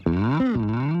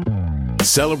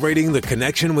Celebrating the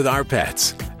connection with our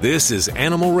pets. This is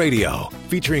Animal Radio,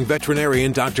 featuring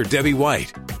veterinarian Dr. Debbie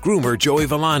White, groomer Joey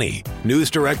Villani, news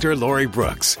director Lori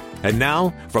Brooks. And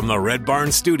now, from the Red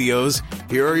Barn Studios,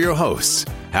 here are your hosts,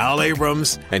 Hal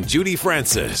Abrams and Judy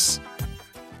Francis.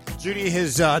 Judy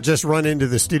has just run into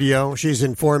the studio. She's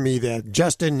informed me that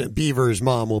Justin Beaver's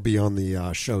mom will be on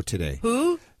the show today.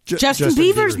 Who? Justin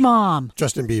Beaver's mom.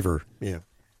 Justin Beaver, yeah.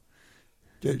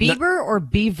 Bieber or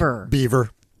Beaver?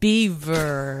 Beaver.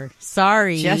 Beaver.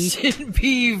 Sorry. Justin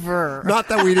Beaver. Not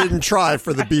that we didn't try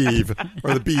for the Beav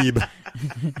or the Beeb.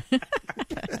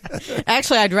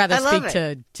 Actually, I'd rather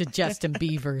speak to Justin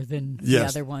Beaver than the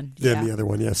other one. Than the other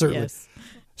one, yeah, certainly. Yes.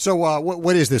 So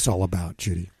what is this all about,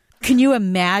 Judy? Can you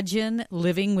imagine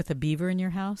living with a beaver in your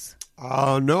house?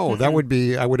 No, that would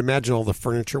be, I would imagine all the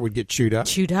furniture would get chewed up.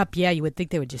 Chewed up, yeah. You would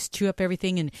think they would just chew up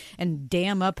everything and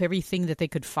dam up everything that they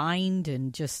could find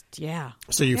and just, yeah.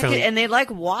 So you found... And they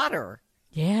like water.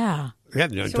 Yeah. So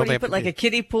what, do you put like a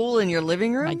kiddie pool in your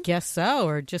living room? I guess so,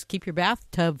 or just keep your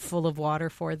bathtub full of water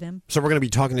for them. So we're going to be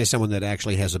talking to someone that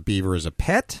actually has a beaver as a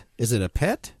pet? Is it a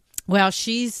pet? Well,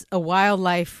 she's a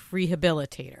wildlife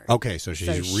rehabilitator. Okay, so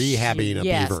she's rehabbing a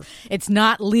beaver. It's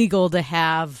not legal to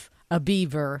have a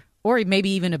beaver or maybe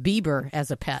even a beaver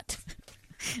as a pet.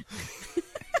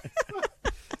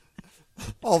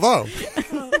 Although.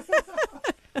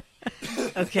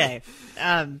 Okay.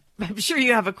 I'm sure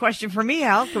you have a question for me,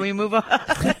 Hal. Can we move on?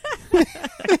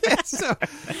 So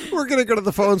we're going to go to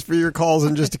the phones for your calls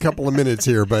in just a couple of minutes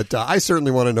here, but I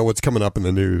certainly want to know what's coming up in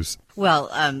the news. Well,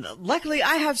 luckily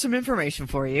I have some information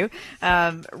for you.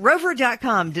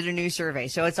 Rover.com did a new survey,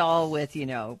 so it's all with,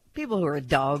 people who are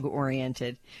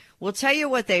dog-oriented. We'll tell you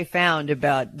what they found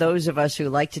about those of us who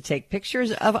like to take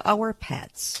pictures of our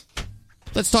pets.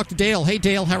 Let's talk to Dale. Hey,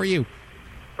 Dale, how are you?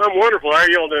 I'm wonderful. How are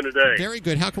you all doing today? Very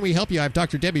good. How can we help you? I have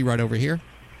Dr. Debbie right over here.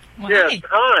 Well, yes,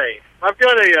 hi. I've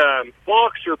got a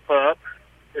boxer pup.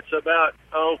 It's about,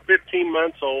 15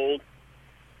 months old.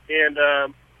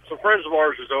 And some friends of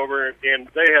ours was over, and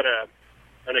they had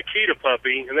an Akita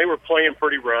puppy, and they were playing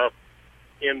pretty rough.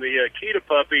 And the Akita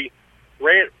puppy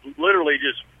literally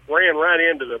just ran right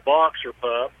into the boxer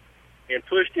pup and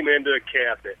pushed him into a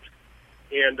cabinet.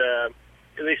 And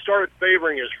they started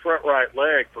favoring his front right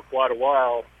leg for quite a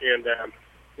while. And,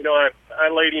 I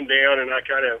laid him down, and I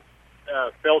kind of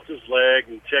felt his leg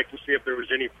and checked to see if there was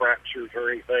any fractures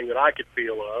or anything that I could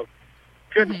feel of.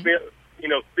 Couldn't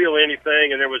feel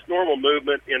anything, and there was normal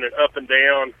movement in an up and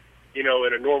down, in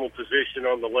a normal position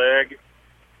on the leg.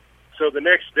 So the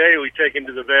next day we take him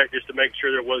to the vet just to make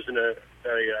sure there wasn't a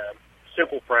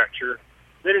simple fracture.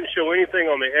 They didn't show anything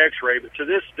on the x-ray, but to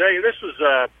this day, this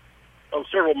was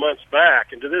several months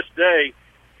back, and to this day,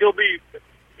 he'll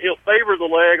favor the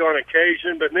leg on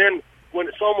occasion, but then when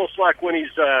it's almost like when he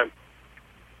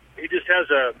just has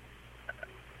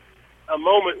a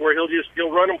moment where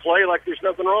he'll run and play like there's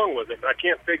nothing wrong with it. I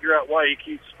can't figure out why he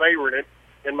keeps favoring it,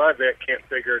 and my vet can't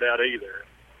figure it out either.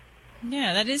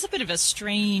 Yeah, that is a bit of a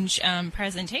strange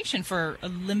presentation for a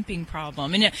limping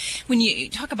problem. And when you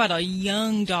talk about a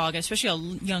young dog, especially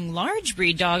a young large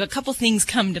breed dog, a couple things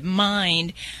come to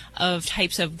mind of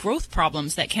types of growth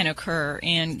problems that can occur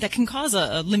and that can cause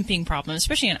a limping problem,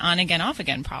 especially an on-again,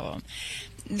 off-again problem.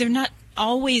 They're not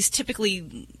always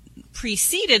typically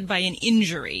preceded by an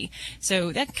injury.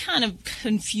 So that kind of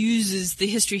confuses the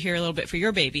history here a little bit for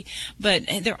your baby. But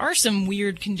there are some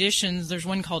weird conditions. There's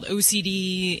one called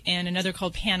OCD and another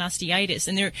called panosteitis.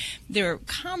 And they're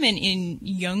common in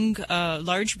young,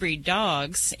 large breed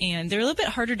dogs. And they're a little bit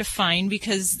harder to find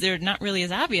because they're not really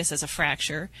as obvious as a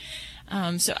fracture.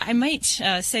 So I might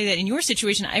say that in your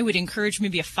situation, I would encourage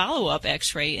maybe a follow-up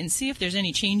x-ray and see if there's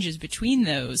any changes between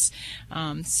those.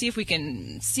 See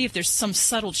if there's some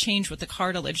subtle change with the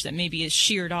cartilage that maybe is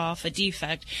sheared off, a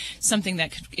defect, something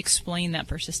that could explain that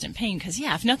persistent pain. Because,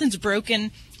 if nothing's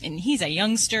broken and he's a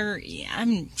youngster,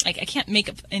 I can't make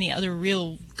up any other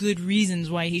real good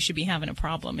reasons why he should be having a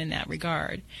problem in that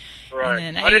regard. Right.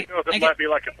 And I didn't know if it might be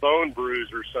like a bone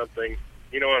bruise or something,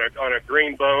 on a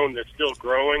green bone that's still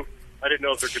growing. I didn't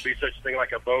know if there could be such a thing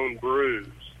like a bone bruise.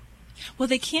 Well,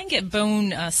 they can get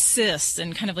bone cysts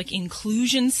and kind of like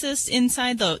inclusion cysts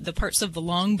inside the parts of the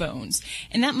long bones.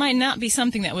 And that might not be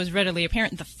something that was readily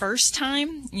apparent the first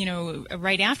time,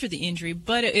 right after the injury,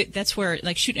 but that's where,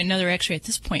 shooting another x-ray at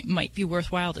this point might be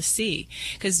worthwhile to see.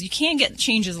 Because you can get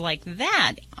changes like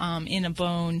that in a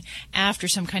bone after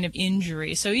some kind of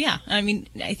injury. So,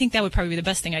 I think that would probably be the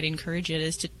best thing I'd encourage it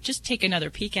is to just take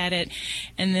another peek at it.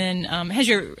 And then has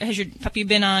your puppy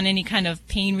been on any kind of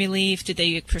pain relief? Did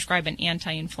they prescribe an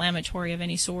anti-inflammatory of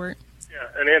any sort?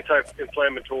 Yeah, an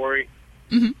anti-inflammatory.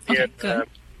 Mm-hmm. Okay, and good.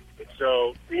 it's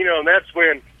So, and that's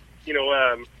when,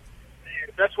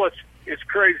 that's it's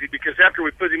crazy, because after we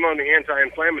put him on the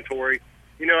anti-inflammatory,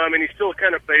 he still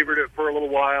kind of favored it for a little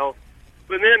while.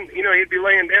 But then, he'd be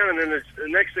laying down, and then the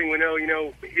next thing we know,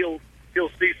 he'll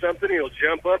see something, he'll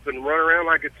jump up and run around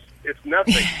like it's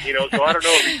nothing, So I don't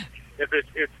know if it's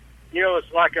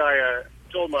it's like I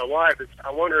told my wife,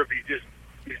 I wonder if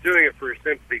he's doing it for a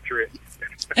sympathy trip.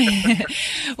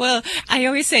 Well, I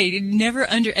always say never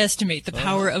underestimate the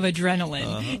power of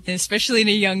adrenaline, especially in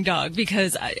a young dog,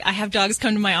 because I have dogs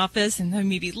come to my office and they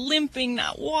may be limping,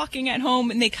 not walking at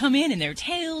home, and they come in and their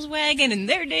tail's wagging and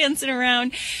they're dancing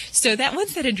around. So that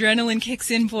once that adrenaline kicks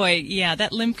in, boy, yeah,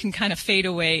 that limp can kind of fade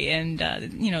away, and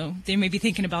they may be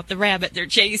thinking about the rabbit they're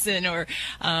chasing, or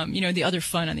the other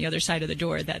fun on the other side of the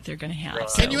door that they're going to have. Right.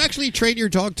 So. Can you actually train your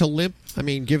dog to limp? I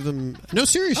mean, give them... No,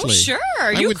 seriously. Oh, sure.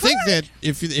 I would think that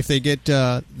if they get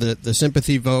the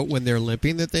sympathy vote when they're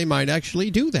limping, that they might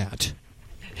actually do that.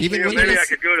 Even when maybe I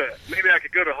could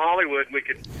go to Hollywood,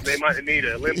 and they might need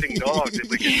a limping dog if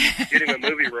we can get him a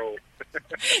movie role.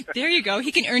 There you go.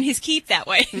 He can earn his keep that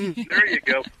way. There you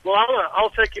go. Well, I'll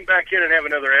take him back in and have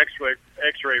another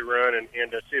X-ray run and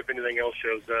see if anything else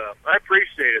shows up. I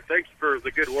appreciate it. Thanks for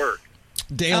the good work.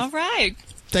 Dale, all right.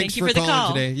 Thanks Thank you for for the calling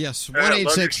call today. Yes, I love your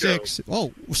 1-866.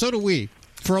 Oh, so do we.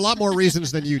 For a lot more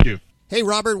reasons than you do. Hey,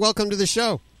 Robert, welcome to the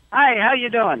show. Hi, how you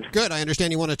doing? Good. I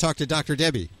understand you want to talk to Dr.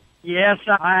 Debbie. Yes,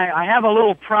 I have a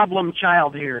little problem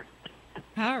child here.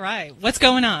 All right. What's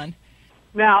going on?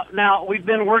 Now we've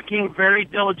been working very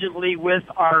diligently with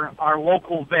our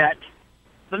local vet.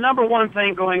 The number one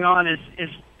thing going on is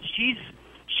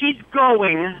she's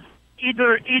going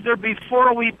either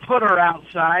before we put her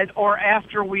outside or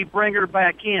after we bring her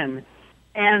back in.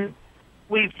 And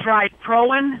we've tried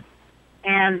crowing,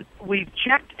 and we've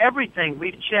checked everything.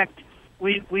 We've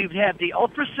had the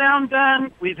ultrasound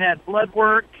done, we've had blood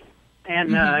work and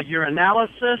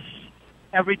urinalysis.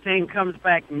 Everything comes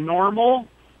back normal,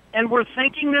 and we're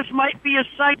thinking this might be a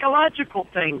psychological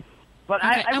thing. But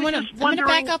Okay, I'm gonna just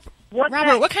wondering, back up.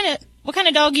 Robert, what kind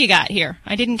of dog you got here?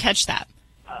 I didn't catch that.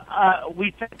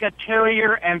 We think a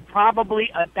terrier and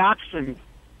probably a dachshund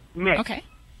mix. Okay.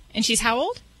 And she's how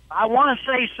old? I want to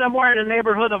say somewhere in the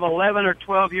neighborhood of 11 or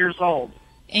 12 years old.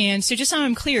 And so just so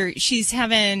I'm clear, she's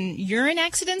having urine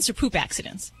accidents or poop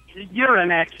accidents?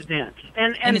 Urine accidents.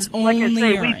 And it's like only I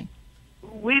say, urine.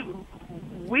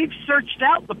 We've searched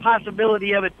out the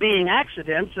possibility of it being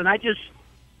accidents, and I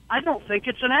don't think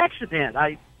it's an accident.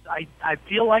 I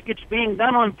feel like it's being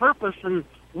done on purpose, and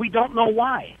we don't know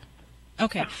why.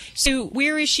 Okay. So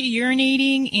where is she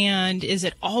urinating, and is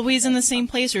it always in the same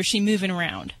place, or is she moving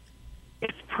around?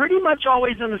 It's pretty much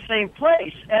always in the same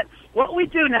place. What we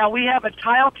do now, we have a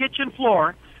tile kitchen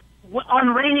floor.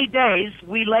 On rainy days,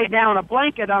 we lay down a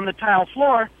blanket on the tile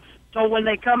floor, so when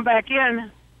they come back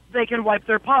in, they can wipe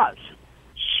their paws.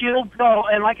 She'll go,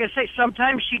 and like I say,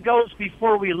 sometimes she goes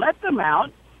before we let them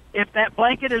out if that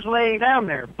blanket is laying down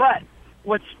there. But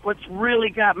what's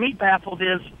really got me baffled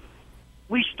is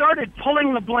we started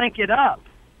pulling the blanket up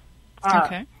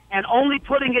and only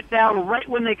putting it down right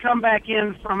when they come back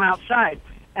in from outside,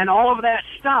 and all of that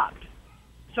stopped.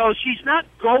 So she's not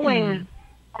going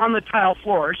on the tile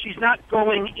floor. She's not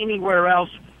going anywhere else,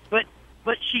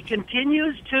 but she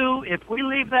continues to, if we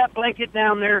leave that blanket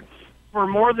down there for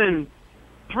more than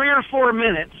 3 or 4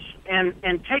 minutes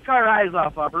and take our eyes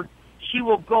off of her, she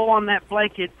will go on that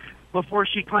blanket before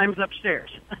she climbs upstairs.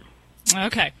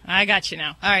 Okay, I got you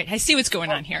now. All right, I see what's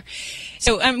going on here.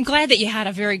 So I'm glad that you had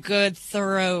a very good,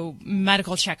 thorough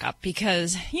medical checkup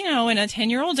because, in a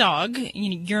 10-year-old dog,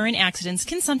 urine accidents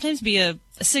can sometimes be a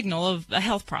signal of a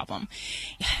health problem.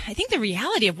 I think the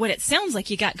reality of what it sounds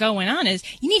like you got going on is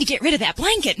you need to get rid of that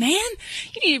blanket, man.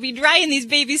 You need to be drying these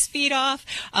babies' feet off,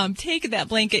 taking that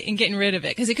blanket and getting rid of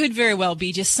it because it could very well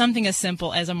be just something as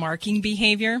simple as a marking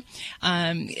behavior.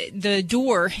 The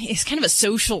door is kind of a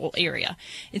social area.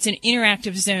 It's an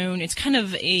interactive zone. It's kind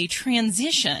of a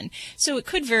transition. So it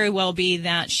could very well be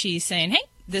that she's saying, hey,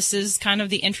 this is kind of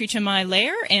the entry to my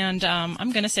lair, and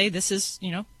I'm going to say this is,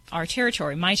 our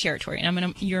territory, my territory, and I'm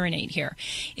going to urinate here.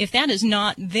 If that is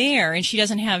not there and she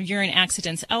doesn't have urine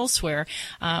accidents elsewhere,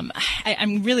 I'm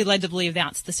really led to believe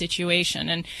that's the situation.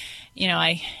 And,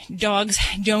 dogs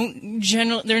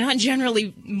they're not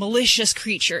generally malicious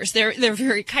creatures. They're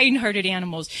very kind-hearted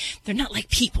animals. They're not like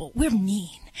people. We're mean.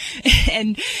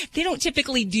 And they don't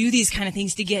typically do these kind of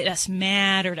things to get us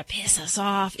mad or to piss us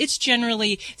off. It's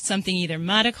generally something either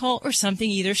medical or something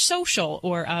either social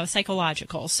or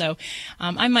psychological. So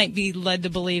I might be led to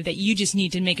believe that you just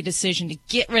need to make a decision to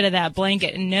get rid of that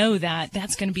blanket and know that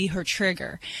that's going to be her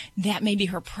trigger. That may be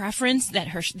her preference, that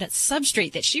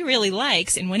substrate that she really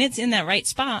likes. And when it's in that right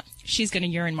spot, she's going to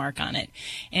urine mark on it.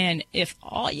 And if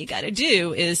all you got to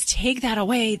do is take that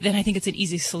away, then I think it's an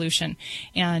easy solution.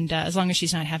 And as long as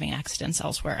she's not having accidents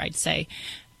elsewhere, I'd say,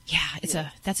 yeah,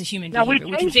 that's a human behavior. We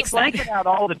can change fix the blanket out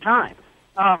all the time.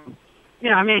 I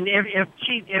mean, if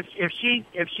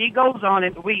she goes on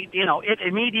it, it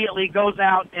immediately goes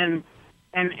out and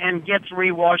gets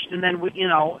rewashed, and then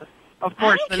of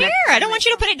course. I don't care. I don't want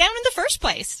you to put it down in the first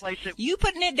place. You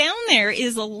putting it down there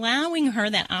is allowing her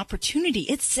that opportunity.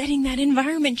 It's setting that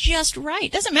environment just right.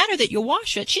 It doesn't matter that you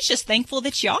wash it. She's just thankful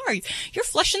that you are. You're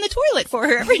flushing the toilet for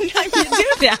her every time you do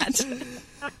that.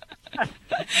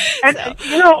 And,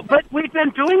 but we've been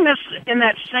doing this in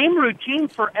that same routine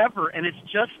forever, and it's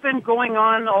just been going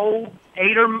on,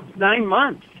 8 or 9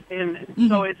 months. And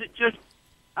so is it just,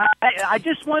 I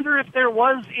just wonder if there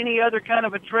was any other kind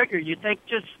of a trigger. You think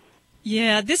just...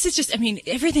 Yeah, this is just,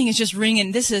 everything is just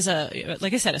ringing. This is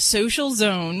like I said, a social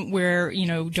zone where,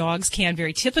 dogs can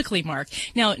very typically mark.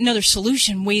 Now, another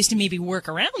solution, ways to maybe work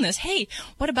around this. Hey,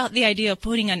 what about the idea of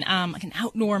putting an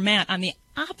outdoor mat on the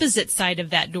opposite side of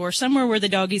that door, somewhere where the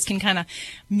doggies can kind of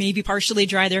maybe partially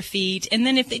dry their feet. And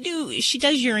then if she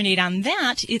does urinate on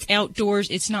that, it's outdoors.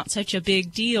 It's not such a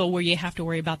big deal where you have to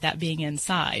worry about that being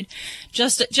inside.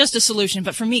 Just a solution.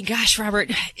 But for me, gosh,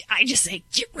 Robert, I just say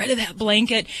get rid of that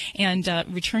blanket and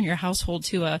return your household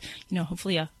to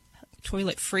hopefully a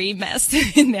toilet-free mess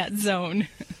in that zone.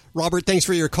 Robert, thanks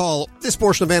for your call. This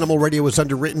portion of Animal Radio was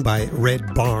underwritten by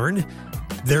Red Barn.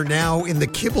 They're now in the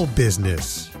kibble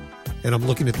business. And I'm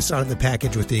looking at the side of the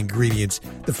package with the ingredients.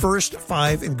 The first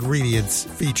 5 ingredients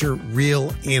feature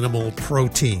real animal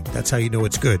protein. That's how you know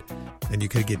it's good. And you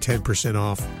can get 10%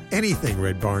 off anything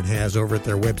Red Barn has over at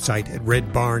their website at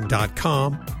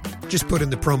redbarn.com. Just put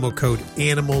in the promo code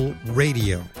Animal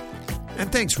Radio.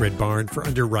 And thanks, Red Barn, for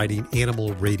underwriting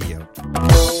Animal Radio.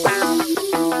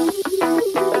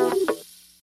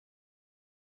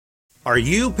 Are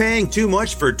you paying too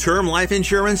much for term life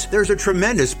insurance? There's a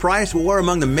tremendous price war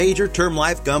among the major term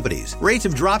life companies. Rates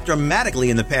have dropped dramatically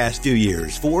in the past few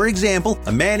years. For example,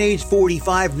 a man age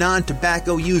 45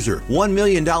 non-tobacco user, $1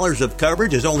 million of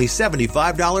coverage is only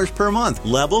 $75 per month,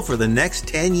 level for the next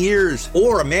 10 years.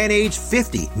 Or a man age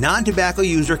 50 non-tobacco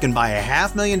user can buy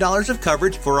 $500,000 of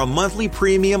coverage for a monthly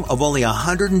premium of only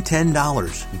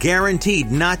 $110.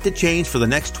 Guaranteed not to change for the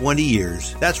next 20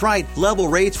 years. That's right, level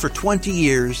rates for 20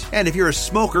 years. And if you're a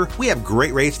smoker, we have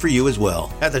great rates for you as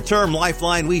well. At the Term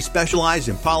Lifeline, we specialize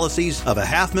in policies of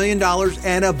 $500,000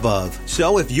 and above.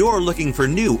 So if you're looking for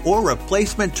new or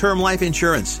replacement term life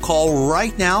insurance, call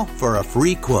right now for a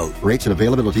free quote. Rates and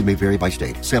availability may vary by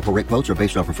state. Sample rate quotes are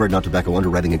based on preferred non-tobacco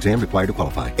underwriting exam required to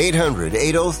qualify.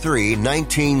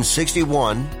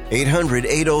 800-803-1961.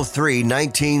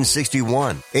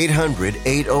 800-803-1961.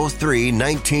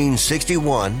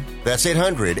 800-803-1961. That's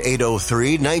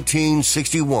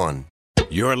 800-803-1961.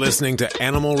 You're listening to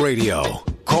Animal Radio.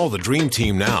 Call the Dream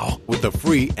Team now with the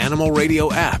free Animal Radio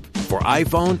app for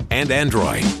iPhone and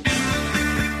Android.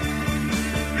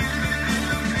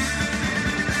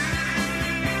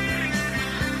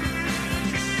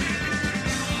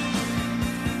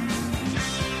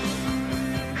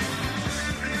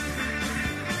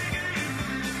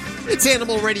 It's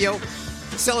Animal Radio,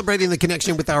 celebrating the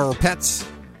connection with our pets.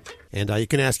 And you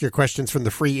can ask your questions from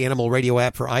the free Animal Radio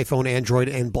app for iPhone, Android,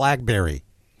 and BlackBerry.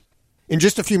 In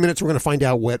just a few minutes, we're going to find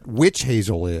out what witch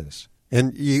hazel is.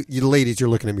 And you ladies, you're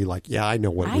looking at me like, yeah, I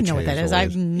know what witch hazel is. I know what that is. I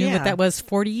knew what that was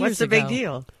 40 years ago. What's the big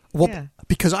deal? Well,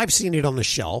 because I've seen it on the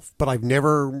shelf, but I've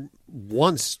never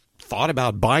once thought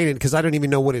about buying it because I don't even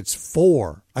know what it's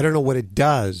for. I don't know what it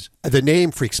does. The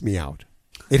name freaks me out.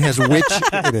 It has witch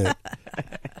in it.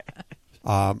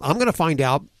 I'm going to find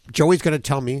out. Joey's going to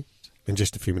tell me in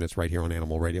just a few minutes right here on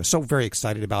Animal Radio. So very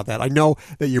excited about that. I know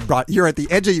that you're at the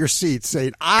edge of your seat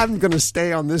saying, I'm going to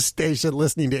stay on this station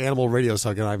listening to Animal Radio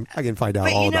so I can find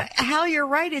out all about it. Hal, you're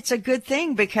right. It's a good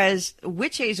thing because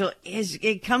witch hazel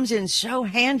it comes in so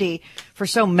handy for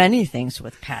so many things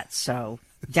with pets. So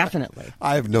definitely.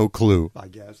 I have no clue, I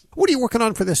guess. What are you working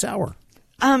on for this hour?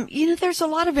 There's a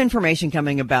lot of information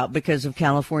coming about because of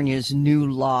California's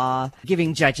new law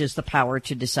giving judges the power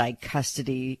to decide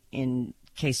custody in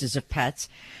cases of pets.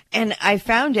 And I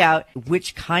found out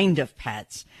which kind of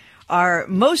pets are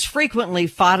most frequently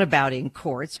fought about in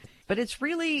courts, but it's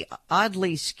really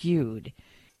oddly skewed.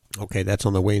 Okay, that's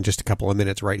on the way in just a couple of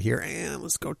minutes right here. And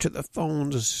let's go to the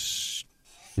phones.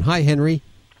 Hi, Henry.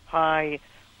 Hi.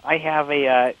 I have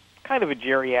a kind of a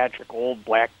geriatric old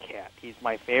black cat. He's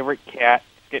my favorite cat.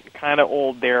 He's getting kind of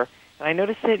old there. And I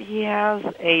noticed that he has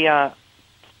a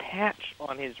patch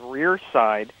on his rear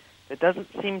side that doesn't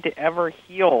seem to ever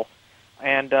heal.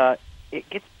 And it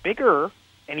gets bigger,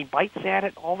 and he bites at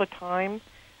it all the time.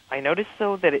 I noticed,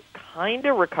 though, that it kind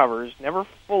of recovers, never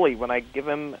fully, when I give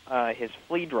him his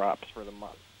flea drops for the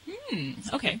month.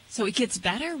 Okay, so it gets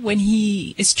better when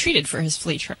he is treated for his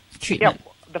flea treatment.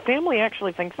 Yeah, the family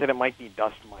actually thinks that it might be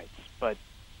dust mites, but,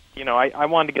 I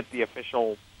wanted to get the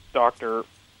official doctor.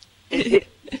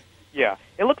 Yeah,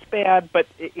 it looks bad, but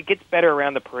it gets better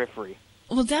around the periphery.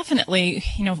 Well, definitely,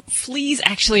 fleas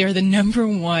actually are the number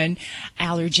one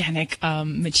allergenic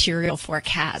material for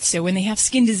cats. So when they have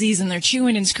skin disease and they're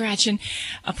chewing and scratching,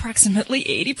 approximately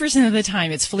 80% of the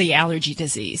time it's flea allergy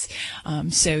disease.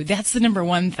 So that's the number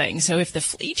one thing. So if the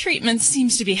flea treatment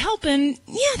seems to be helping,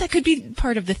 yeah, that could be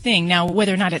part of the thing. Now,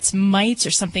 whether or not it's mites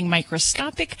or something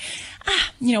microscopic,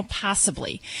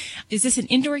 possibly. Is this an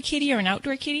indoor kitty or an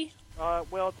outdoor kitty?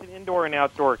 Well, it's an indoor and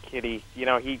outdoor kitty.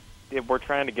 We're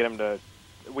trying to get him to...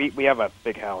 We have a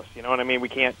big house, you know what I mean? We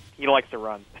can't... He likes to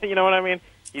run, you know what I mean?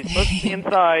 He's supposed to be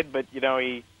inside, but,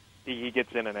 he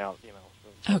gets in and out,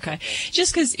 Okay.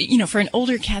 Just because, for an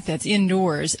older cat that's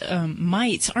indoors,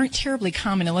 mites aren't terribly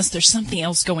common unless there's something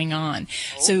else going on.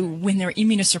 Okay. So when they're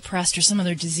immunosuppressed or some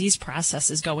other disease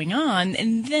process is going on,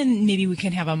 and then maybe we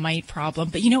can have a mite problem.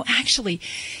 But, actually,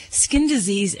 skin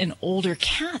disease in older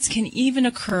cats can even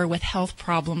occur with health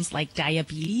problems like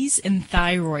diabetes and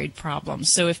thyroid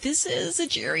problems. So if this is a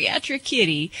geriatric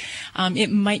kitty,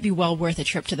 it might be well worth a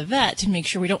trip to the vet to make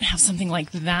sure we don't have something like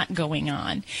that going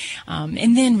on.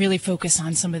 And then really focus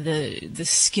on some of the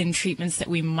skin treatments that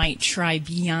we might try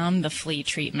beyond the flea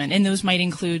treatment. And those might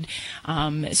include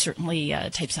certainly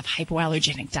types of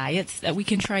hypoallergenic diets that we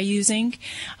can try using.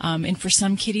 And for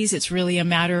some kitties, it's really a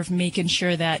matter of making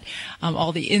sure that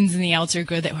all the ins and the outs are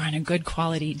good, that we're on a good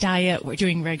quality diet, we're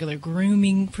doing regular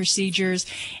grooming procedures,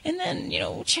 and then,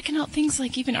 checking out things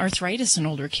like even arthritis in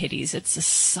older kitties. It's a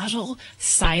subtle,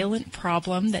 silent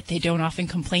problem that they don't often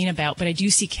complain about, but I do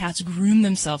see cats groom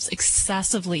themselves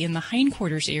excessively in the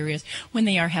hindquarters areas when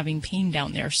they are having pain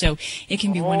down there. So it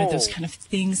can be one of those kind of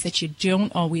things that you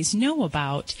don't always know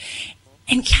about.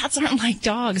 And cats aren't like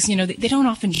dogs. They don't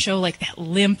often show like that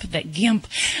limp, that gimp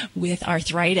with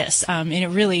arthritis. And it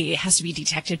really has to be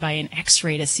detected by an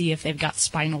x-ray to see if they've got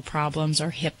spinal problems or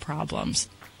hip problems.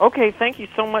 Okay, thank you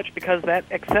so much, because that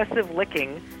excessive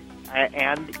licking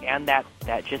and that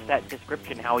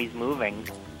description, how he's moving,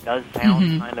 does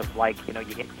sound kind of like, you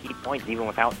hit key points even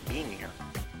without being here.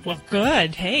 Well,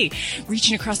 good. Hey,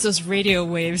 reaching across those radio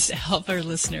waves to help our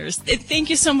listeners.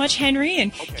 Thank you so much, Henry,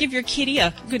 and give your kitty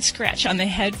a good scratch on the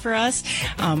head for us.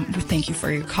 Thank you for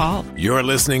your call. You're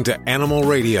listening to Animal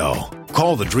Radio.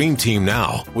 Call the Dream Team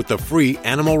now with the free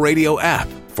Animal Radio app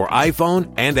for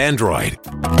iPhone and Android.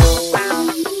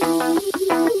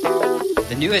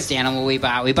 The newest animal we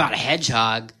bought a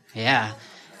hedgehog. Yeah.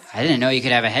 I didn't know you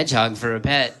could have a hedgehog for a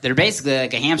pet. They're basically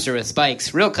like a hamster with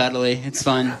spikes. Real cuddly. It's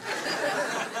fun.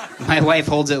 My wife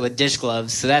holds it with dish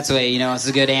gloves, so that's the way it's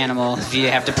a good animal, if you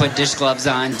have to put dish gloves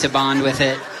on to bond with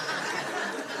it.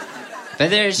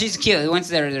 But she's cute. Once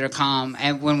they're calm.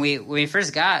 And when we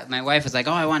first got, my wife was like,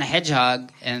 "Oh, I want a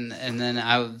hedgehog," and then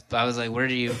I was like, where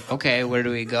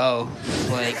do we go?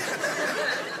 Like,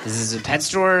 is this a pet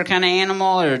store kind of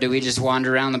animal, or do we just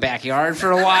wander around the backyard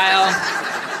for a while?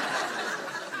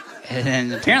 And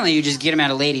then apparently you just get them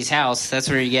at a lady's house. That's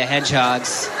where you get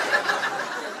hedgehogs.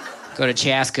 Go to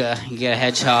Chaska, you get a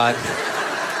hedgehog.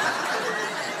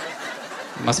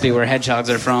 Must be where hedgehogs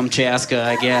are from, Chaska,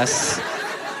 I guess.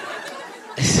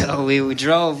 So we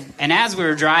drove, and as we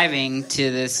were driving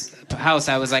to this house,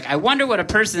 I was like, I wonder what a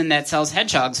person that sells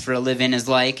hedgehogs for a living is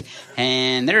like.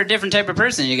 And they're a different type of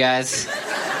person, you guys.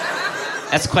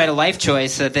 That's quite a life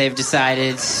choice that they've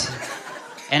decided.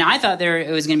 And I thought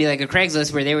it was going to be like a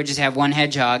Craigslist where they would just have one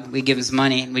hedgehog. We'd give them some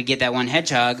money, and we'd get that one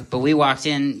hedgehog. But we walked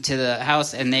into the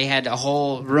house, and they had a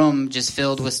whole room just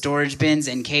filled with storage bins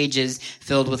and cages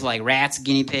filled with, like, rats,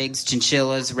 guinea pigs,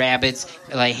 chinchillas, rabbits,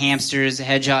 like hamsters,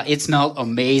 hedgehog. It smelled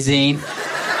amazing.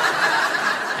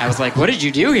 I was like, what did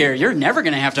you do here? You're never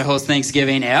going to have to host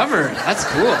Thanksgiving ever. That's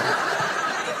cool.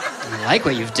 I like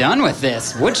what you've done with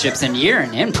this. Wood chips and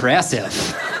urine.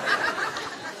 Impressive.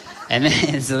 And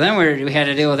then, so then we had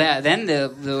to deal with that. Then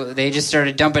they just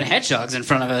started dumping hedgehogs in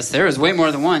front of us. There was way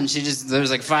more than one. There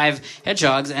was like 5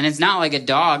 hedgehogs, and it's not like a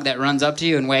dog that runs up to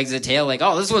you and wags a tail like,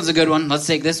 oh, this one's a good one, let's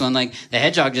take this one. Like, the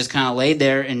hedgehog just kind of laid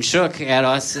there and shook at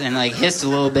us and like hissed a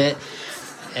little bit.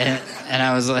 And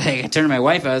I was like, I turned to my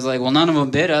wife, I was like, well, none of them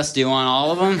bit us. Do you want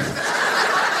all of them?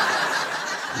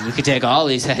 We could take all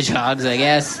these hedgehogs, I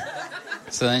guess.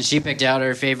 So then she picked out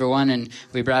her favorite one, and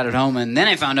we brought it home. And then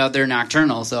I found out they're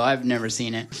nocturnal, so I've never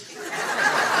seen it.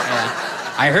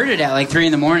 Yeah. I heard it at like 3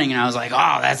 in the morning, and I was like, oh,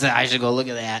 I should go look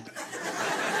at that.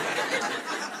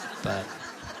 But...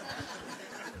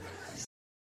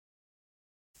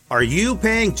 Are you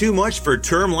paying too much for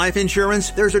term life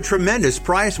insurance? There's a tremendous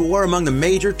price war among the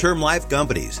major term life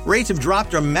companies. Rates have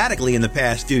dropped dramatically in the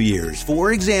past few years.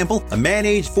 For example, a man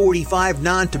age 45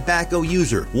 non-tobacco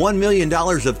user, $1 million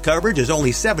of coverage is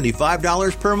only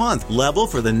 $75 per month, level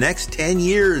for the next 10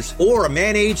 years. Or a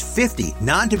man age 50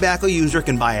 non-tobacco user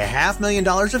can buy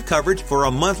 $500,000 of coverage for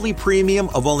a monthly premium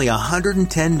of only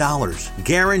 $110.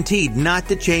 Guaranteed not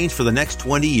to change for the next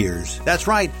 20 years. That's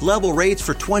right, level rates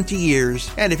for 20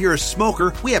 years. And if you're a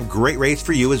smoker, we have great rates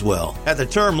for you as well. At the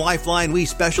Term Lifeline, we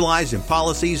specialize in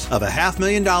policies of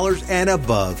 $500,000 and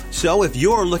above. So if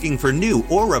you're looking for new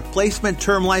or replacement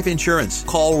term life insurance,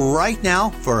 call right now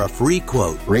for a free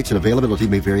quote. Rates and availability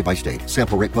may vary by state.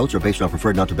 Sample rate quotes are based on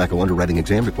preferred non-tobacco underwriting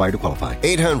exam required to qualify.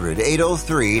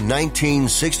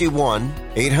 800-803-1961.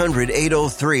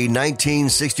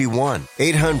 800-803-1961.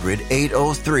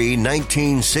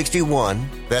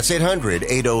 800-803-1961. That's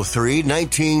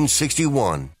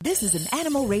 800-803-1961. This is an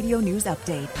Animal Radio News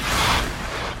Update.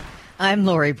 I'm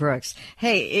Lori Brooks.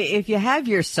 Hey, if you have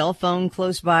your cell phone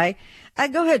close by,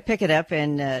 go ahead, pick it up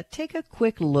and take a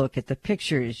quick look at the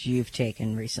pictures you've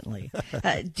taken recently.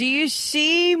 Do you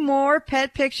see more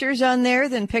pet pictures on there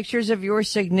than pictures of your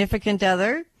significant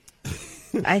other?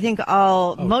 I think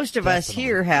most of us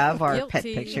here have our pet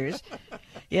pictures.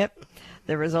 Yep.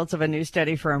 The results of a new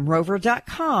study from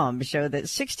Rover.com show that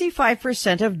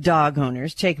 65% of dog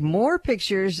owners take more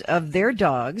pictures of their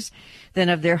dogs than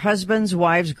of their husbands,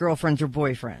 wives, girlfriends, or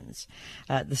boyfriends.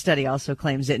 The study also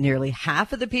claims that nearly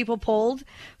half of the people polled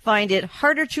find it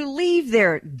harder to leave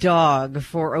their dog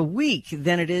for a week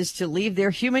than it is to leave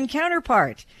their human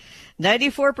counterpart.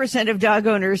 94% of dog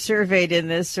owners surveyed in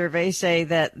this survey say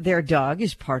that their dog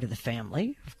is part of the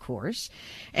family, of course.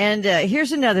 And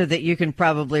here's another that you can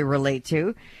probably relate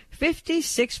to.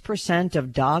 56%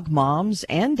 of dog moms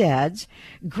and dads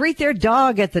greet their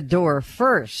dog at the door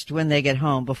first when they get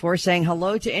home before saying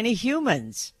hello to any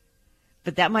humans.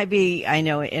 But that might be, I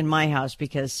know, in my house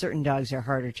because certain dogs are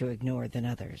harder to ignore than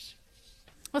others.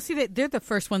 Well, see, they're the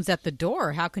first ones at the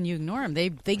door. How can you ignore them? They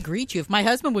greet you. If my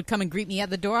husband would come and greet me at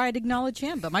the door, I'd acknowledge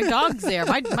him. But my dog's there.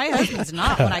 My husband's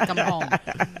not when I come home.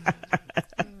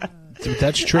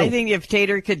 That's true. I think if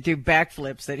Tater could do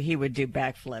backflips, that he would do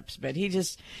backflips. But he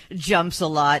just jumps a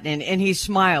lot, and he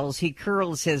smiles. He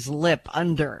curls his lip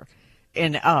under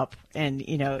and up. And,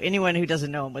 you know, anyone who doesn't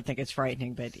know him would think it's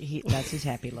frightening, but that's his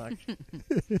happy look.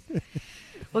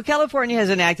 Well, California has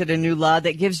enacted a new law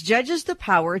that gives judges the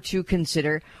power to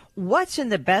consider what's in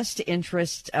the best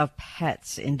interest of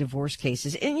pets in divorce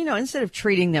cases. And, you know, instead of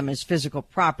treating them as physical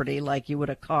property like you would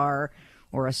a car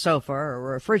or a sofa or a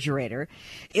refrigerator,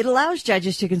 it allows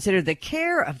judges to consider the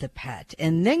care of the pet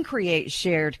and then create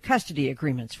shared custody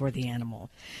agreements for the animal.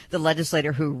 The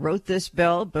legislator who wrote this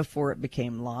bill before it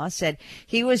became law said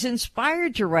he was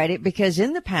inspired to write it because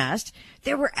in the past,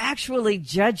 there were actually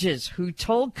judges who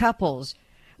told couples,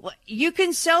 well, you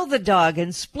can sell the dog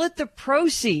and split the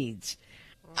proceeds.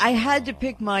 I had to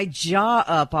pick my jaw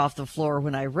up off the floor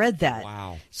when I read that.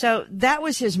 Wow. So that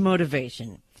was his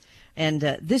motivation.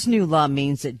 And this new law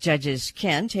means that judges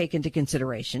can take into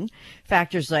consideration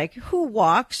factors like who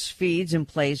walks, feeds, and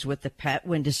plays with the pet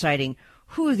when deciding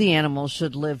who the animal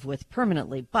should live with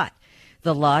permanently. But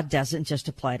the law doesn't just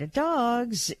apply to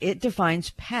dogs. It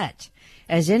defines pet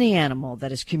as any animal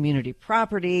that is community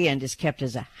property and is kept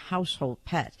as a household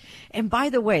pet. And by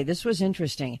the way, this was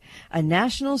interesting. A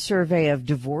national survey of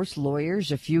divorce lawyers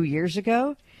a few years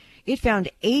ago, it found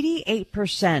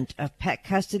 88% of pet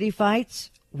custody fights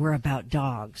were about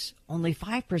dogs, only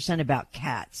 5% about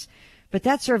cats. But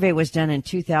that survey was done in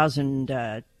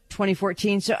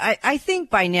 2014. So I think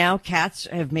by now cats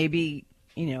have maybe,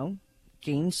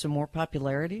 gained some more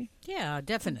popularity. Yeah,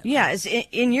 definitely. Yeah,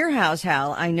 in your house,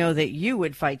 Hal, I know that you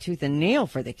would fight tooth and nail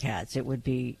for the cats. It would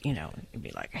be, it'd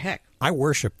be like, heck. I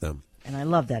worship them. And I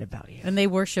love that about you. And they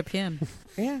worship him.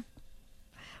 Yeah.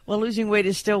 Well, losing weight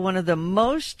is still one of the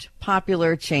most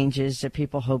popular changes that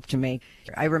people hope to make.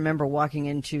 I remember walking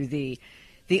into the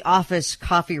the office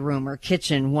coffee room or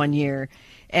kitchen one year,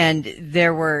 and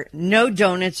there were no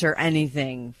donuts or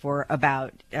anything for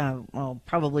about,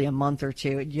 probably a month or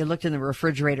two. You looked in the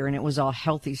refrigerator and it was all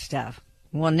healthy stuff.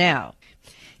 Well, now,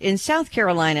 in South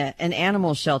Carolina, an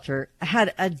animal shelter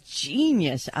had a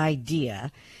genius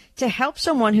idea to help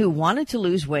someone who wanted to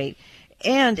lose weight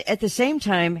and at the same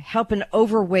time help an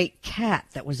overweight cat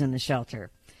that was in the shelter.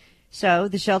 So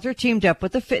the shelter teamed up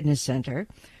with the fitness center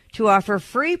to offer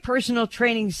free personal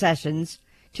training sessions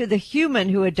to the human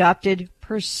who adopted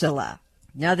Priscilla.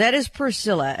 Now that is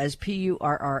Priscilla, as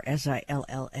Purrsilla.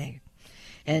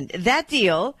 And that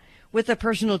deal with a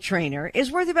personal trainer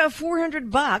is worth about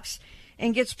 $400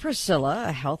 and gets Priscilla,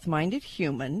 a health-minded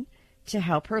human, to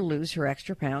help her lose her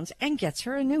extra pounds and gets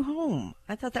her a new home.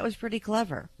 I thought that was pretty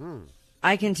clever.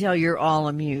 I can tell you're all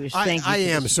amused. Thank you. I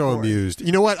am so amused.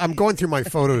 You know what? I'm going through my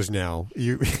photos now.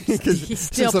 Really?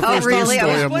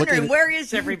 I was wondering, where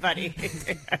is everybody?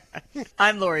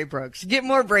 I'm Lori Brooks. Get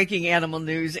more breaking animal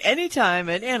news anytime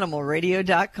at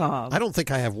animalradio.com. I don't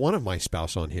think I have one of my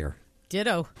spouse on here.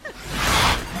 Ditto.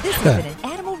 This has been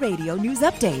an Animal Radio News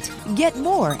Update. Get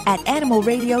more at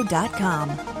animalradio.com.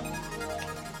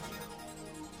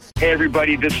 Hey,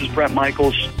 everybody, this is Brett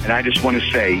Michaels, and I just want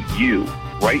to say, you,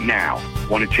 right now,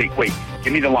 want to take... Wait,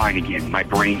 give me the line again. My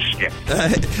brain skipped.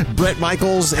 Brett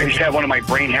Michaels... I just had one of my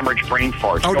brain hemorrhage brain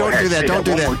farts. Oh, don't do that. Don't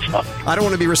do that. I don't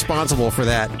want to be responsible for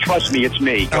that. Trust me, it's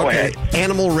me. Go ahead.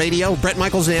 Animal Radio. Brett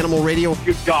Michaels, Animal Radio.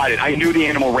 You got it. I knew the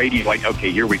Animal Radio. Like,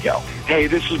 okay, here we go. Hey,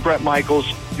 this is Brett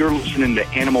Michaels. You're listening to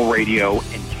Animal Radio,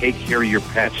 and take care of your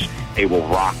pets. They will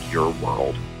rock your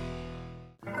world.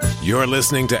 You're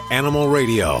listening to Animal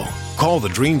Radio. Call the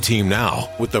Dream Team now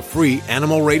with the free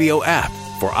Animal Radio app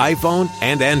for iPhone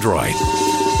and Android.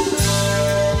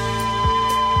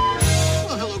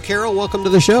 Well, hello, Carol. Welcome to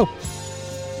the show.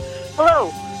 Hello.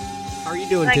 How are you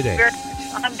doing Thank today? You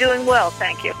I'm doing well,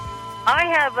 thank you. I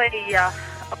have a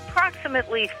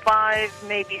approximately 5,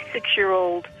 maybe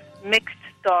 6-year-old mixed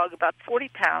dog, about 40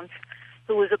 pounds,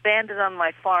 who was abandoned on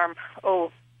my farm,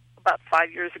 about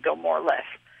 5 years ago, more or less.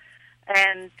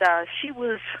 And she's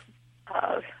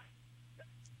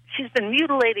been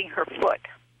mutilating her foot,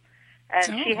 and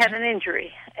she had an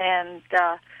injury, and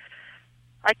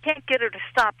I can't get her to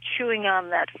stop chewing on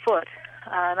that foot.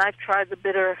 And I've tried the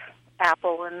bitter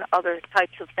apple and other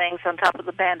types of things on top of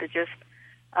the bandages.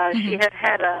 She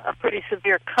had a pretty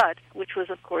severe cut, which was,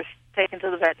 of course, taken to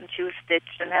the vet, and she was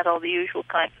stitched and had all the usual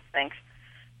kinds of things.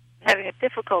 Having a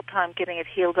difficult time getting it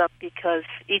healed up because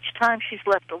each time she's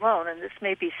left alone, and this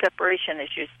may be separation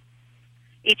issues,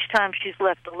 each time she's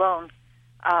left alone,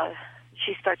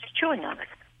 she starts chewing on it.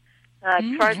 And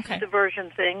I've tried some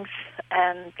diversion things,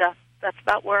 and that's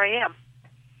about where I am.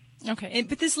 Okay,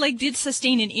 but this leg did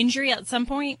sustain an injury at some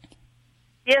point?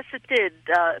 Yes, it did.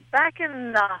 Back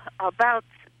in about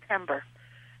September.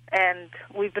 And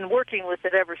we've been working with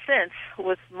it ever since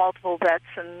with multiple vets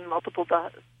and multiple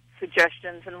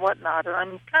suggestions and whatnot. And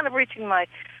I'm kind of reaching my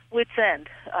wit's end.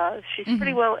 She's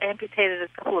pretty well amputated a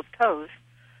couple of toes.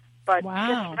 But gets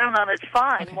around on it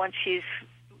fine once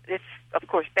it's, of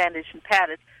course, bandaged and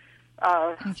padded.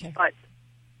 But,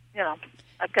 you know,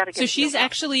 I've got to get So she's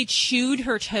actually chewed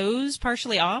her toes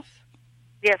partially off?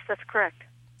 Yes, that's correct.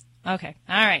 Okay.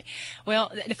 All right.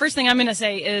 Well, the first thing I'm going to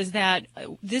say is that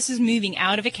this is moving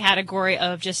out of a category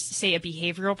of just, say, a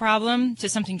behavioral problem to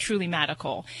something truly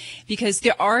medical. Because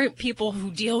there are people who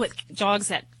deal with dogs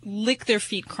that lick their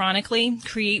feet chronically,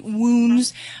 create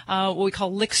wounds, what we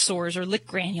call lick sores or lick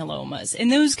granulomas.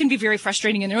 And those can be very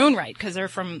frustrating in their own right because they're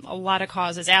from a lot of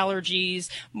causes,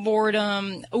 allergies,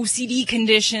 boredom, OCD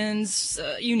conditions,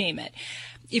 you name it.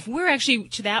 If we're actually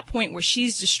to that point where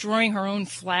she's destroying her own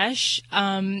flesh,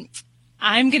 I'm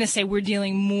going to say we're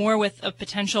dealing more with a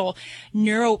potential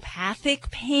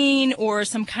neuropathic pain or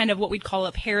some kind of what we'd call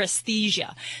a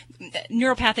paresthesia.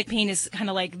 Neuropathic pain is kind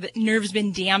of like the nerve's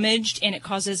been damaged and it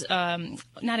causes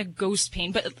not a ghost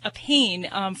pain, but a pain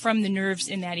from the nerves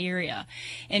in that area.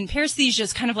 And paresthesia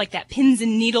is kind of like that pins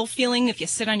and needle feeling if you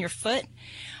sit on your foot.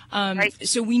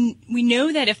 So we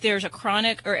know that if there's a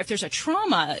chronic or if there's a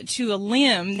trauma to a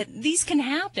limb, that these can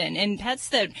happen. And pets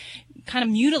that kind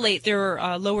of mutilate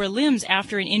their lower limbs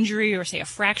after an injury or, say, a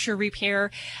fracture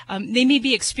repair, they may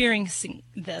be experiencing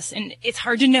this. And it's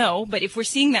hard to know, but if we're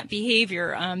seeing that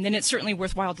behavior, then it's certainly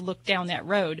worthwhile to look down that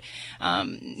road.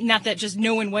 Not that just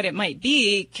knowing what it might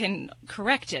be can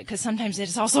correct it, because sometimes it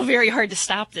is also very hard to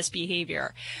stop this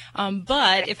behavior.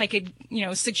 But if I could,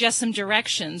 suggest some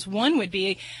directions, one would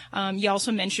be, you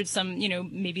also mentioned some,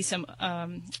 maybe some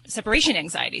separation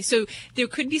anxiety. So there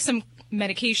could be some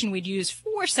medication we'd use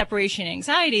for separation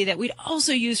anxiety that we'd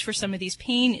also use for some of these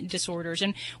pain disorders.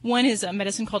 And one is a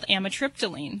medicine called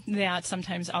amitriptyline that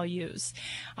sometimes I'll use.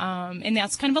 And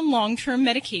that's kind of a long-term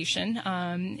medication.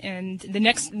 And the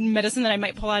next medicine that I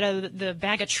might pull out of the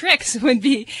bag of tricks would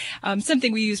be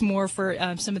something we use more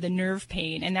for some of the nerve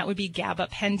pain, and that would be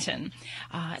gabapentin.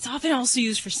 It's often also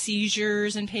used for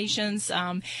seizures in patients.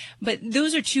 But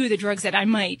those are two of the drugs that I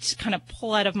might kind of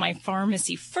pull out of my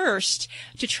pharmacy first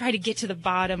to try to get to the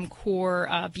bottom core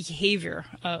behavior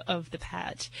of the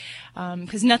pet.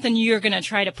 Because nothing you're going to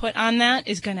try to put on that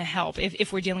is going to help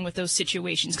if we're dealing with those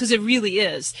situations. Because it really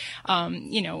is, an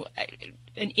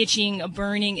itching, a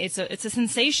burning, it's a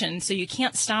sensation. So you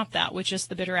can't stop that with just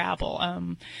the bitter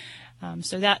apple.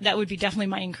 So that would be definitely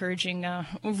my encouraging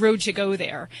road to go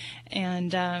there.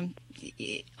 And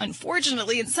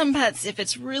unfortunately, in some pets, if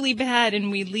it's really bad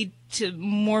and we lead to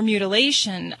more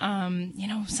mutilation,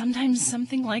 sometimes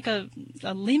something like a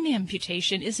limb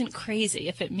amputation isn't crazy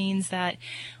if it means that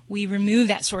we remove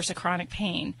that source of chronic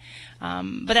pain.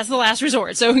 But that's the last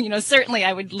resort. So, certainly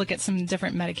I would look at some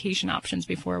different medication options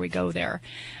before we go there.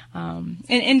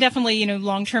 And definitely,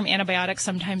 long-term antibiotics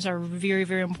sometimes are very,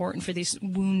 very important for these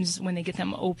wounds when they get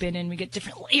them open and we get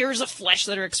different layers of flesh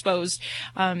that are exposed.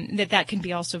 That can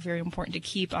be also very important to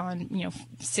keep on,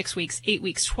 6 weeks, 8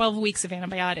 weeks, 12 weeks of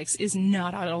antibiotics is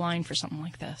not out of line for something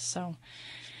like this. So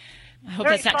I hope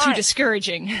that's not too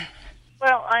discouraging.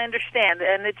 Well, I understand,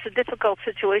 and it's a difficult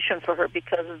situation for her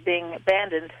because of being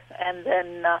abandoned, and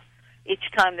then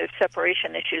each time there's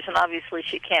separation issues, and obviously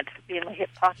she can't be in my hip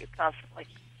pocket constantly.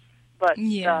 But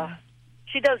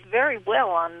she does very well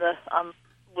on the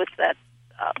with that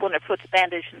when her foot's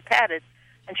bandaged and padded,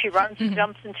 and she runs and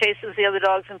jumps and chases the other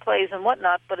dogs and plays and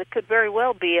whatnot. But it could very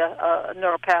well be a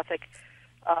neuropathic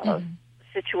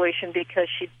situation because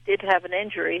she did have an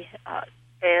injury,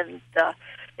 and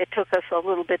it took us a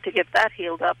little bit to get that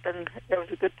healed up, and there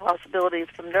was a good possibility of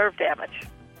some nerve damage.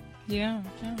 Yeah.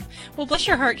 Well, bless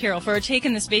your heart, Carol, for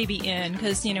taking this baby in,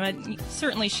 because,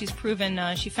 certainly she's proven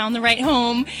she found the right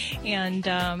home, and,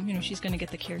 she's going to get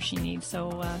the care she needs.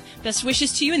 So best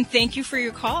wishes to you, and thank you for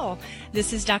your call.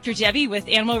 This is Dr. Debbie with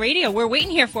Animal Radio. We're waiting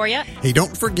here for you. Hey,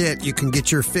 don't forget, you can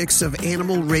get your fix of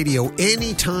Animal Radio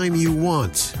anytime you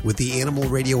want with the Animal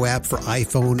Radio app for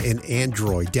iPhone and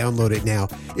Android. Download it now.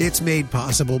 It's made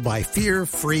possible by Fear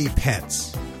Free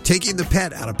Pets, taking the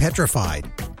pet out of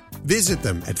petrified. Visit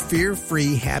them at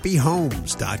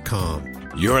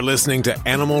fearfreehappyhomes.com. You're listening to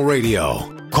Animal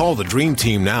Radio. Call the Dream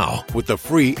Team now with the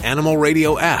free Animal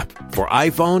Radio app for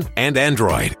iPhone and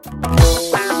Android.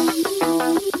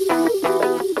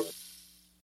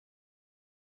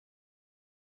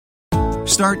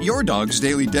 Start your dog's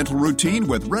daily dental routine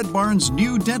with Red Barn's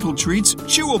new dental treats,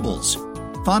 Chewables.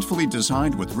 Thoughtfully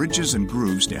designed with ridges and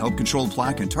grooves to help control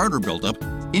plaque and tartar buildup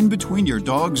in between your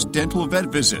dog's dental vet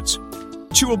visits.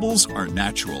 Chewables are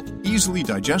natural, easily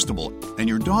digestible, and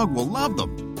your dog will love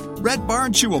them. Red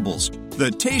Barn Chewables,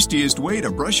 the tastiest way to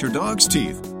brush your dog's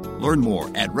teeth. Learn more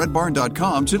at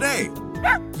redbarn.com today.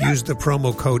 Use the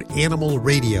promo code Animal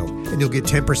Radio, and you'll get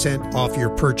 10% off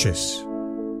your purchase.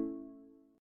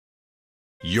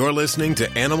 You're listening to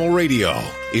Animal Radio.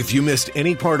 If you missed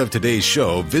any part of today's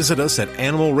show, visit us at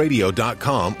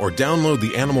animalradio.com or download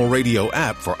the Animal Radio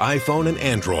app for iPhone and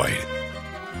Android.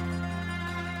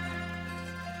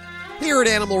 Here at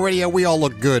Animal Radio, we all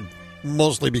look good,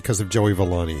 mostly because of Joey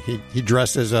Villani. He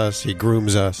dresses us, he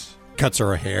grooms us, cuts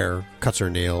our hair, cuts our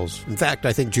nails. In fact,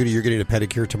 I think, Judy, you're getting a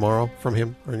pedicure tomorw from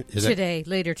him? Or is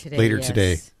later today. Later yes.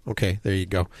 today. Okay, there you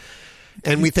go.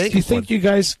 And we thank you. Do you think you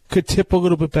guys could tip a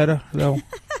little bit better, though?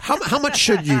 How much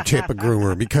should you tip a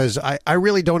groomer? Because I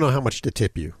really don't know how much to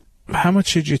tip you. How much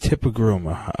should you tip a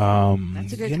groomer?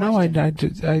 That's a good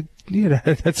question.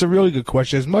 That's a really good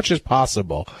question. As much as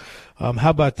possible. How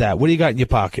about that? What do you got in your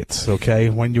pockets?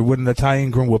 Okay, when you're with an Italian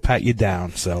groom, we'll pat you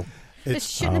down. So,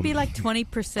 shouldn't it be like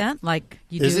 20%? Like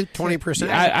you is do it 20%?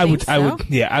 I would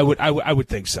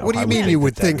think so. What do you mean you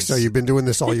would think so? You've been doing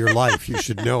this all your life. You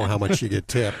should know how much you get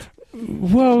tipped.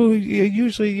 Well,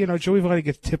 usually, Joey Villani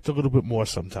gets tipped a little bit more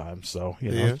sometimes. So,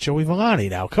 Joey Villani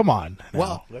now. Come on.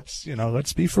 Well,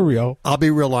 let's be for real. I'll be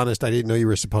real honest. I didn't know you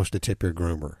were supposed to tip your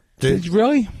groomer. Did you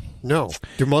really? No.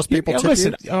 Do most people tip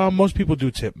listen, you? Most people do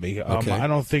tip me. Okay. I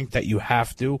don't think that you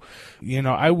have to.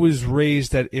 I was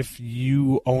raised that if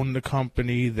you own the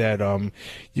company that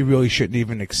you really shouldn't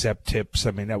even accept tips.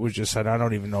 I mean, that was just, I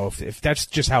don't even know if that's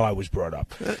just how I was brought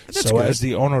up. So good. as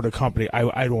the owner of the company,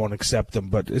 I don't accept them.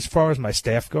 But as far as my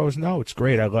staff goes, no, it's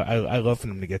great. I love for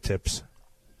them to get tips.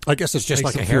 I guess it's just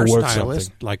Makes like a them feel worth hairstylist,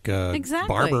 something. like a Exactly.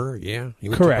 barber. Yeah.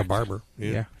 You would Correct. tip a barber.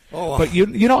 Yeah. Oh, but you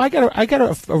know, I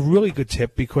got a really good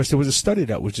tip because there was a study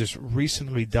that was just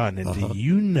recently done, and do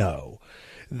you know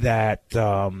that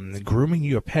grooming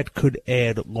your pet could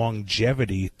add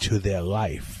longevity to their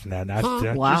life? Now, not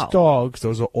just dogs;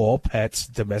 those are all pets,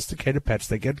 domesticated pets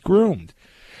that get groomed.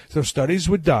 So studies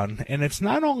were done, and it's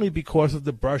not only because of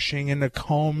the brushing and the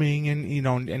combing and, you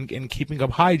know, and keeping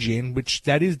up hygiene, which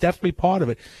that is definitely part of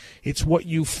it. It's what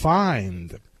you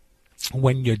find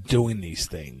when you're doing these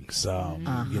things,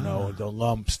 you know, the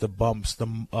lumps, the bumps,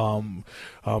 the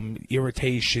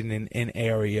irritation in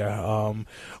area,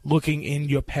 looking in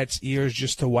your pet's ears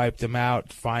just to wipe them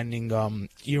out, finding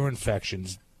ear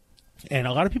infections. And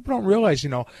a lot of people don't realize, you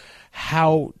know,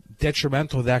 how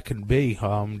detrimental that can be.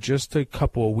 Just a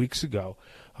couple of weeks ago,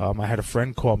 I had a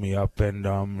friend call me up,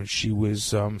 and she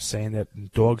was saying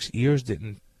that dogs' ears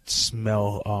didn't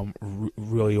smell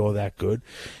really all that good,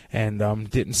 and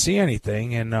didn't see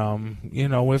anything. And you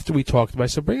know, after we talked about it, I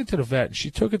said, bring it to the vet. And she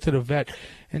took it to the vet,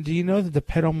 and do you know that the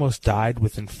pet almost died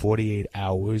within 48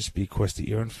 hours because the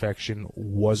ear infection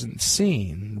wasn't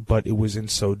seen, but it was in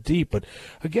so deep. But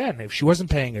again, if she wasn't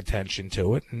paying attention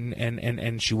to it,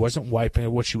 and she wasn't wiping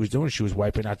it, what she was doing, she was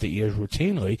wiping out the ears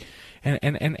routinely,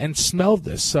 and smelled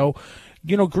this. So,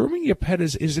 you know, grooming your pet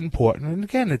is important, and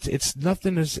again, it's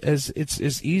nothing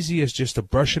as easy as just a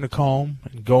brush and a comb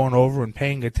and going over and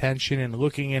paying attention and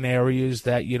looking in areas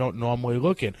that you don't normally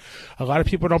look in. A lot of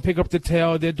people don't pick up the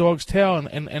tail of their dog's tail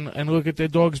and look at their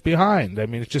dog's behind. I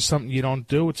mean, it's just something you don't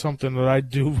do. It's something that I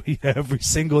do every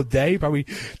single day, probably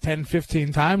 10,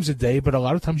 15 times a day. But a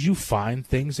lot of times you find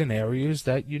things in areas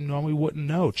that you normally wouldn't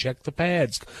know. Check the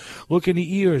pads, look in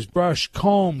the ears, brush,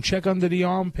 comb, check under the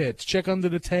armpits, check under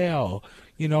the tail.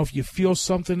 You know, if you feel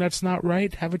something that's not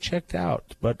right, have it checked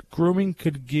out. But grooming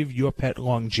could give your pet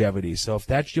longevity. So if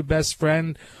that's your best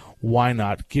friend, why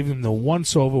not? Give him the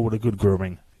once-over with a good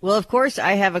grooming. Well, of course,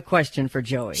 I have a question for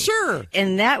Joey. Sure.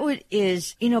 And that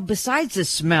is, you know, besides the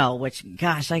smell, which,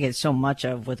 gosh, I get so much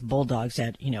of with bulldogs,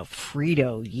 that, you know,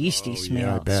 Frito yeasty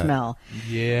smell.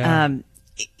 Yeah.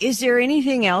 Is there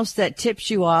anything else that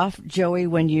tips you off, Joey,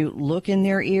 when you look in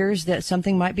their ears that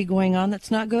something might be going on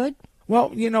that's not good?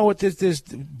 Well, you know what, there's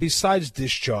besides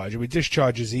discharge. I mean,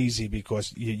 discharge is easy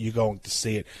because you're going to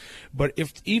see it. But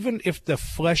even if the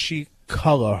fleshy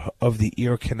color of the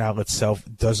ear canal itself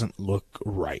doesn't look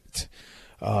right,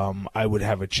 I would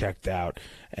have it checked out.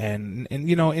 And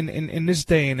you know, in this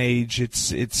day and age,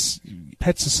 it's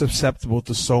pets are susceptible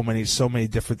to so many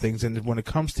different things. And when it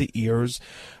comes to ears,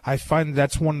 I find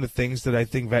that's one of the things that I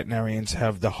think veterinarians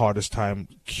have the hardest time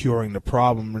curing the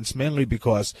problem. And it's mainly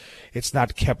because it's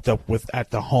not kept up with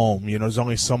at the home. You know, there's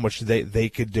only so much they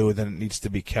could do, then it needs to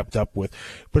be kept up with.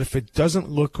 But if it doesn't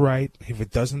look right, if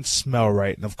it doesn't smell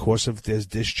right, and of course if there's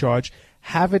discharge,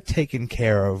 have it taken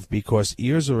care of, because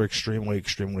ears are extremely,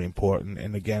 extremely important.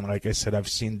 And again, like I said, I've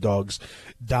seen dogs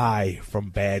die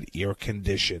from bad ear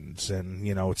conditions, and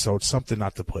you know, so it's something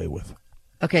not to play with.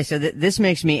 Okay, so this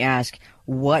makes me ask,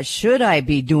 what should I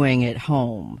be doing at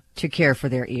home to care for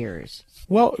their ears?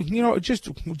 Well, you know, just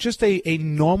a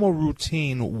normal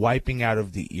routine wiping out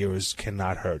of the ears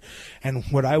cannot hurt. And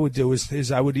what I would do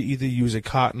is I would either use a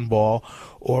cotton ball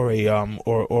or even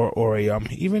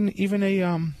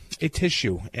a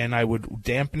tissue, and I would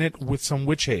dampen it with some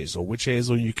witch hazel. Witch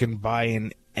hazel you can buy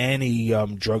in any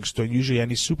drugstore, usually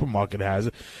any supermarket has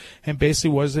it, and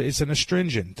basically it's an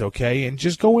astringent, okay? And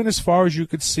just go in as far as you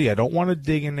could see. I don't want to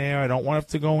dig in there. I don't want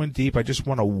to go in deep. I just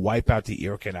want to wipe out the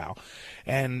ear canal.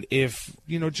 And if,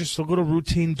 you know, just a little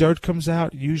routine dirt comes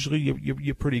out, usually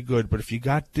you're pretty good. But if you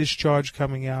got discharge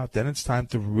coming out, then it's time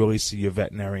to really see your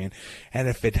veterinarian. And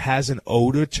if it has an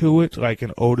odor to it, like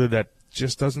an odor that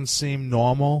just doesn't seem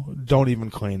normal, don't even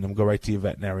clean them. Go right to your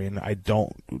veterinarian.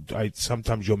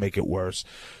 Sometimes you'll make it worse.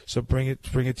 So bring it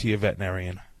to your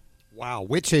veterinarian. Wow,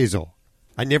 witch hazel.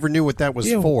 I never knew what that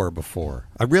was for before.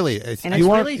 I really. And it's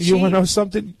really cheap. You want to know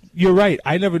something? You're right.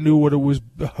 I never knew what it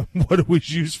was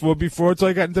used for before until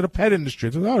I got into the pet industry.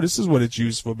 I thought, oh, this is what it's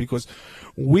used for, because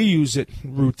we use it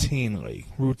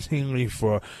routinely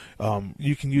for.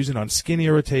 You can use it on skin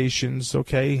irritations,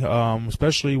 okay?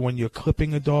 Especially when you're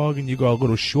clipping a dog and you go a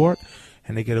little short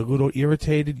and they get a little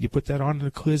irritated. You put that on and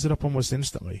it clears it up almost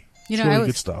instantly. You know, really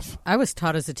good stuff. I was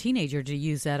taught as a teenager to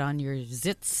use that on your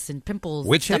zits and pimples.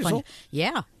 Witch and hazel?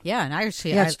 Yeah. And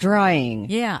it's drying.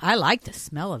 Yeah, I like the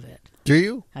smell of it. Do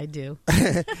you? I do.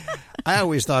 I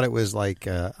always thought it was like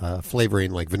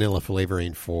flavoring, like vanilla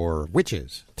flavoring for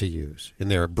witches to use in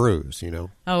their brews,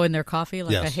 Oh, in their coffee,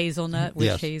 like Yes. a hazelnut, witch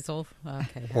Yes. hazel.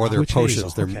 Okay. Or their Witch potions,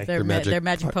 hazel, their, okay. their magic. Their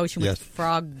magic potion Yes. with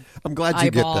frog I'm glad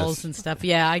you get eyeballs this. and stuff.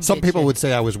 Yeah, I Some get people you. would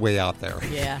say I was way out there.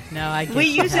 Yeah, no, I get We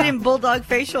you use it now. in bulldog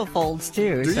facial folds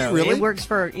too. Do so you really? It works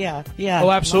for yeah. Oh, lots of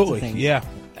absolutely. things. Yeah.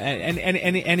 And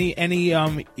any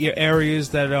areas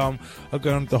that are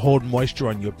going to hold moisture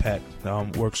on your pet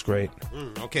works great.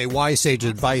 Okay, wise sage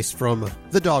advice from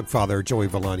the dog father, Joey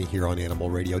Villani, here on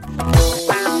Animal Radio.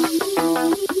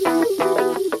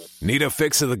 Need a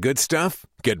fix of the good stuff?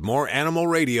 Get more Animal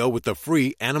Radio with the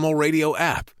free Animal Radio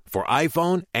app for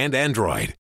iPhone and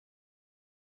Android.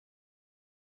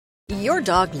 Your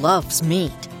dog loves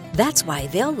meat. That's why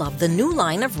they'll love the new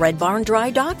line of Red Barn dry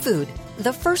dog food.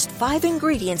 The first 5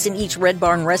 ingredients in each Red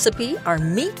Barn recipe are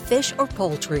meat, fish, or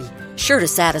poultry, sure to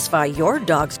satisfy your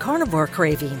dog's carnivore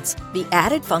cravings. The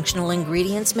added functional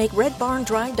ingredients make Red Barn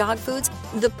dry dog foods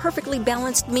the perfectly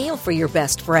balanced meal for your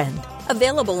best friend.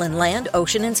 Available in land,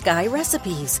 ocean, and sky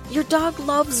recipes. Your dog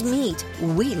loves meat.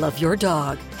 We love your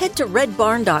dog. Head to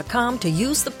redbarn.com to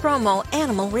use the promo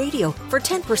Animal Radio for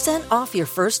 10% off your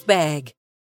first bag.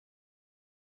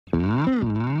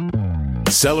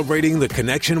 Celebrating the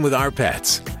connection with our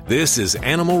pets. This is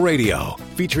Animal Radio,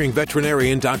 featuring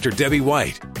veterinarian Dr. Debbie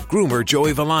White, groomer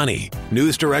Joey Villani,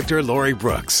 news director Lori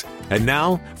Brooks. And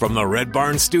now, from the Red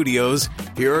Barn Studios,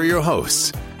 here are your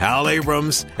hosts, Hal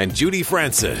Abrams and Judy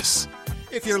Francis.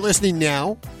 If you're listening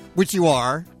now, which you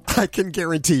are, I can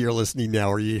guarantee you're listening now,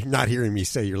 or you're not hearing me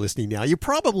say you're listening now. You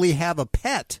probably have a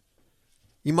pet.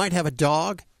 You might have a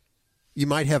dog. You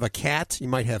might have a cat. You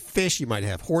might have fish. You might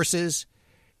have horses.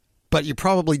 But you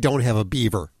probably don't have a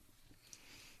beaver.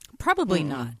 Probably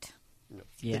not.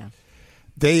 Yeah.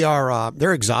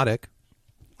 They're exotic.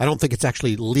 I don't think it's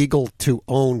actually legal to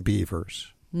own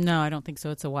beavers. No, I don't think so.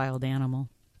 It's a wild animal.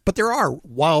 But there are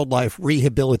wildlife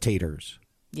rehabilitators.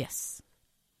 Yes.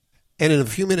 And in a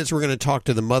few minutes, we're going to talk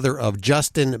to the mother of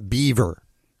Beaver.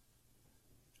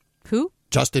 Who?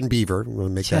 Justin Beaver. We're going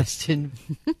to make Justin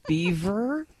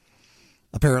Beaver?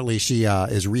 Apparently, she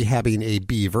is rehabbing a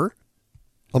beaver,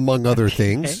 among other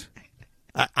things.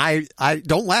 I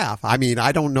don't laugh. I mean,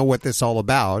 I don't know what this is all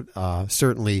about.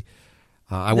 Certainly,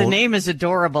 I won't. The name is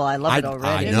adorable. I love it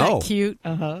already. I know. Isn't that cute?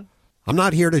 Uh-huh. I'm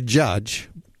not here to judge,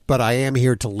 but I am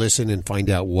here to listen and find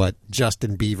out what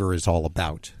Justin Beaver is all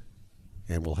about.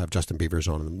 And we'll have Justin Beaver's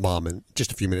on Mom in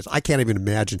just a few minutes. I can't even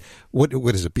imagine. What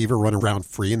is a beaver run around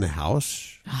free in the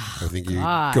house? I think you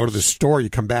go to the store, you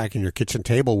come back, and your kitchen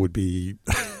table would be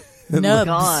nubs.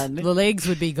 Gone. The legs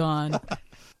would be gone.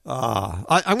 I'm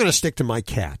going to stick to my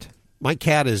cat. My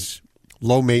cat is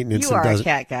low maintenance. You and are a doesn't.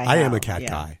 cat guy. I am now. a cat Yeah.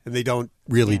 guy, and they don't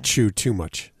really chew too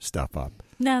much stuff up.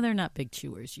 No, they're not big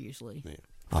chewers usually.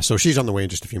 So she's on the way in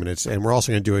just a few minutes, and we're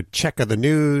also going to do a check of the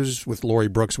news with Lori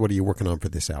Brooks. What are you working on for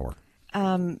this hour?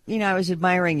 I was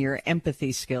admiring your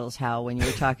empathy skills, Hal, when you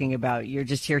were talking about you're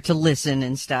just here to listen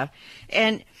and stuff.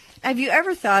 And have you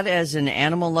ever thought as an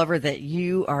animal lover that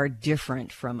you are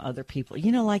different from other people?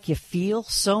 Like you feel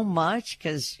so much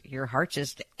because your heart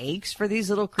just aches for these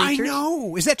little creatures? I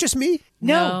know. Is that just me?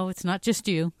 No, it's not just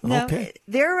you. No, Okay.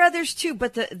 there are others too,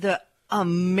 but the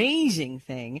amazing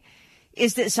thing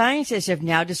is that scientists have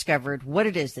now discovered what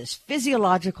it is, this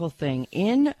physiological thing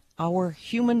in our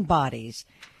human bodies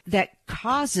that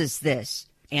causes this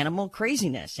animal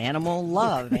craziness, animal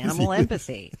love, animal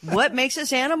empathy. What makes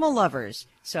us animal lovers?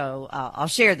 So I'll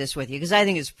share this with you because I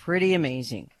think it's pretty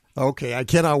amazing. Okay, I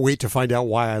cannot wait to find out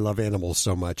why I love animals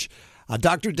so much.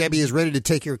 Dr. Debbie is ready to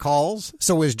take your calls.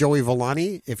 So is Joey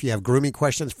Villani. If you have grooming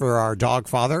questions for our dog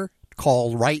father,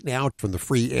 call right now from the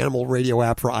free Animal Radio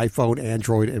app for iPhone,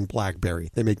 Android, and BlackBerry.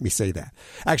 They make me say that.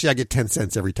 Actually, I get 10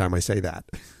 cents every time I say that.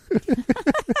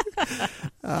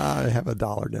 I have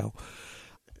 $1 now.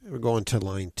 We're going to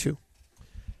line 2.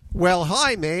 Well,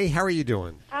 hi, May. How are you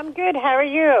doing? I'm good. How are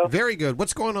you? Very good.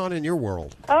 What's going on in your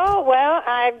world? Oh, well,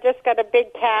 I've just got a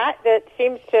big cat that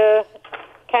seems to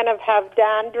kind of have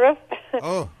dandruff.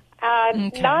 Oh.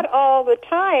 Okay. Not all the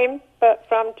time, but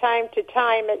from time to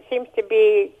time it seems to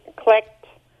be collect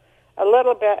a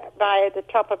little bit by the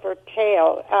top of her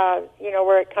tail,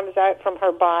 where it comes out from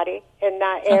her body in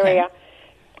that area.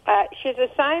 Okay. She's a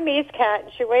Siamese cat,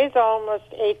 and she weighs almost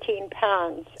 18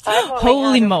 pounds.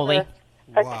 Holy moly.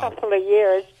 A couple of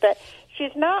years, but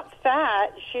she's not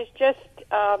fat. She's just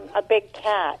a big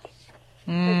cat.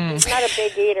 She's not a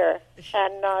big eater, and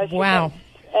she does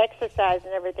exercise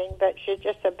and everything, but she's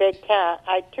just a big cat.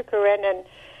 I took her in,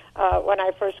 and when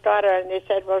I first got her, and they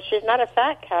said, well, she's not a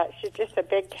fat cat. She's just a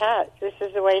big cat. This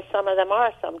is the way some of them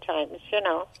are sometimes,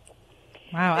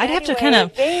 Wow, But I'd have to anyway, kind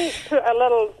of. They put a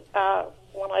little.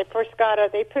 When I first got her,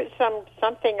 they put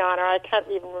something on her. I can't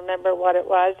even remember what it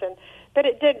was, but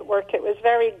it didn't work. It was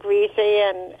very greasy,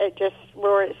 and it just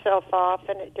wore itself off,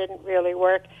 and it didn't really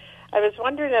work. I was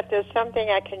wondering if there's something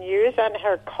I can use on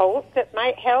her coat that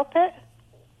might help it.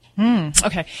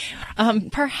 Okay.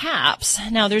 Perhaps.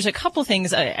 Now, there's a couple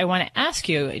things I want to ask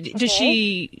you. Does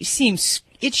she seem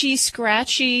itchy,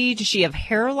 scratchy? Does she have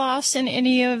hair loss in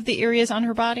any of the areas on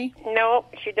her body? No,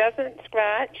 she doesn't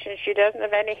scratch, and she doesn't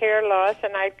have any hair loss.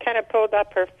 And I kind of pulled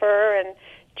up her fur and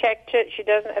checked it. She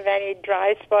doesn't have any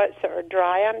dry spots that are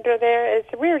dry under there. It's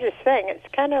the weirdest thing. It's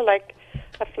kind of like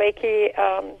a flaky...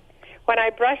 when I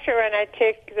brush her and I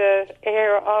take the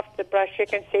hair off the brush, you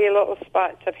can see little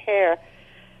spots of hair.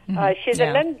 She's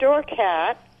an indoor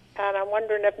cat, and I'm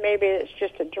wondering if maybe it's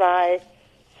just a dry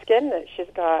skin that she's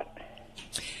got.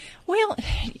 Well,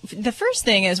 the first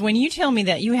thing is when you tell me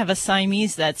that you have a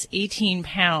Siamese that's 18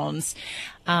 pounds,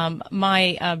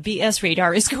 my BS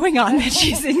radar is going on that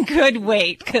she's in good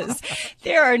weight, because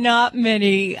there are not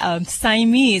many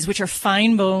Siamese, which are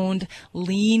fine-boned,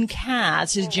 lean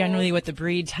cats, is generally what the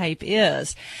breed type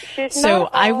is. She's so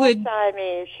not I all would.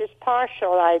 Siamese. She's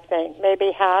partial, I think,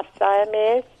 maybe half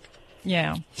Siamese.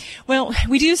 Yeah. Well,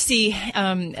 we do see,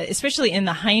 especially in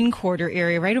the hindquarter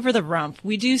area, right over the rump,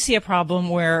 we do see a problem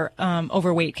where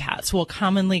overweight cats will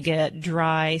commonly get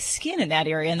dry skin in that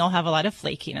area, and they'll have a lot of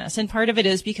flakiness. And part of it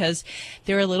is because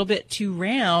they're a little bit too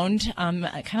round, kind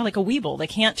of like a weeble. They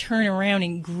can't turn around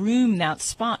and groom that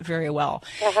spot very well.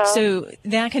 So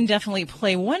that can definitely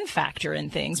play one factor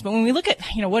in things. But when we look at,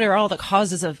 what are all the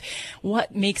causes of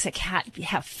what makes a cat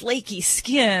have flaky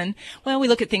skin, well, we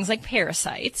look at things like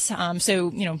parasites.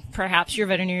 So, perhaps your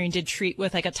veterinarian did treat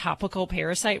with like a topical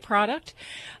parasite product,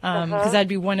 because that'd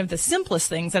be one of the simplest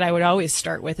things that I would always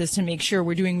start with, is to make sure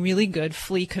we're doing really good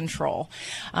flea control.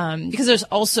 Because there's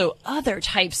also other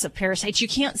types of parasites you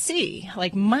can't see,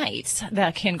 like mites,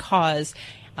 that can cause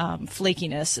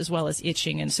flakiness as well as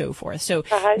itching and so forth. So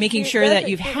making sure that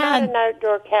you've had... She's not an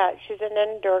outdoor cat. She's an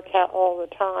indoor cat all the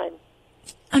time.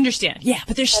 Understand, yeah,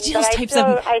 but there's still types of...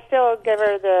 of... I still give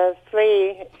her the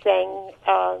flea thing.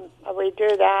 We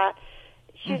do that.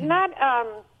 She's not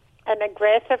an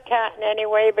aggressive cat in any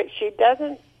way, but she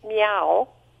doesn't meow,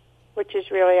 which is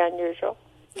really unusual.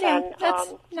 Yeah, and,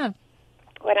 that's... no.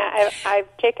 When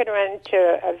I've taken her into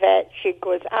a vet, she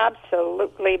goes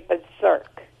absolutely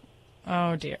berserk.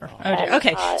 Oh dear.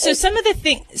 Okay. So some of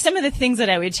the things that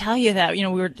I would tell you that,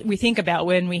 we think about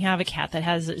when we have a cat that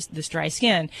has this dry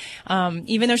skin,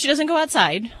 even though she doesn't go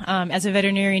outside, as a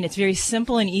veterinarian, it's very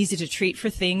simple and easy to treat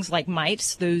for things like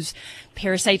mites, those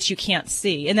parasites you can't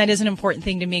see. And that is an important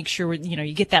thing to make sure,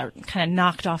 you get that kind of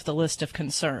knocked off the list of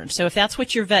concerns. So if that's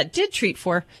what your vet did treat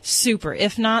for, super.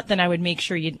 If not, then I would make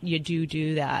sure you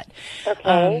do that.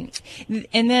 Okay.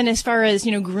 And then as far as,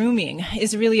 grooming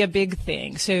is really a big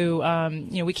thing. So,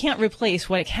 we can't replace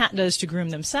what a cat does to groom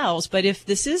themselves, but if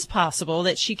this is possible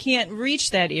that she can't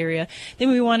reach that area, then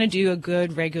we want to do a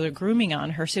good regular grooming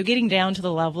on her. So getting down to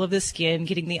the level of the skin,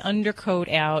 getting the undercoat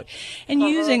out, and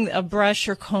using a brush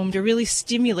or comb to really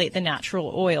stimulate the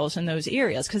natural oils in those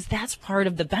areas, because that's part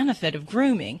of the benefit of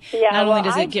grooming. Yeah, Not only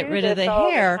does it get rid of the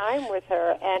hair. I do this all the time with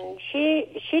her, and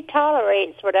she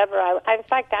tolerates whatever. In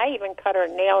fact, I even cut her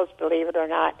nails, believe it or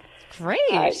not. Great.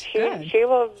 She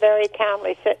will very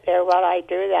calmly sit there while I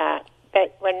do that.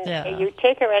 But when you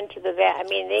take her into the vet,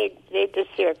 they just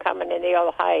see her coming and they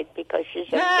all hide because she's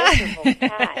a miserable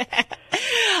cat.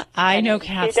 I know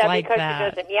cats like because that.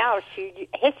 She doesn't meow. She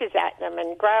hisses at them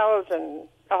and growls and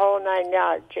the whole 9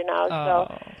 yards,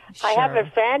 So I have a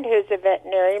friend who's a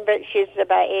veterinarian, but she's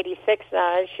about 86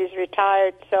 now and she's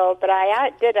retired. But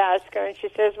I did ask her, and she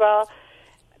says, well,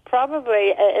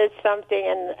 probably it's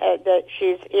something that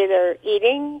she's either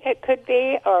eating, it could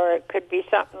be, or it could be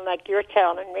something like you're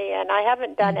telling me. And I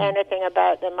haven't done anything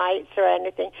about the mites or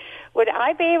anything. Would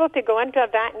I be able to go into a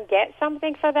vet and get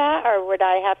something for that, or would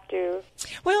I have to?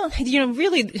 Well,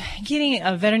 really getting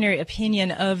a veterinary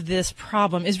opinion of this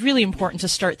problem is really important to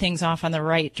start things off on the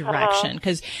right direction,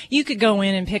 because you could go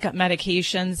in and pick up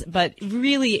medications, but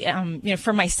really,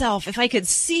 for myself, if I could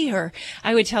see her,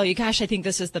 I would tell you, gosh, I think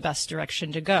this is the best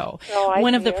direction to go.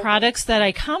 One of the products that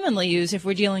I commonly use if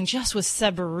we're dealing just with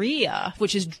seborrhea,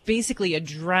 which is basically a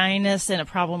dryness and a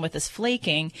problem with this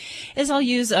flaking, is I'll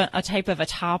use a type of a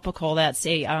topical that's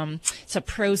it's a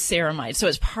proceramide. So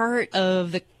it's part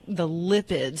of the the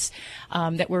lipids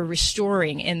that we're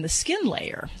restoring in the skin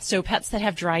layer. So pets that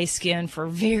have dry skin for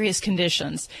various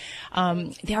conditions,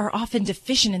 they are often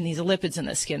deficient in these lipids in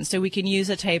the skin. So we can use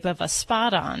a type of a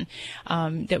spot on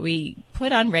that we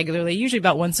put on regularly, usually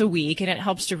about once a week, and it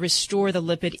helps to restore the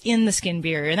lipid in the skin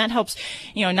barrier. And that helps,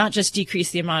 not just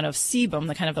decrease the amount of sebum,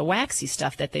 the kind of the waxy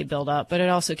stuff that they build up, but it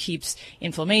also keeps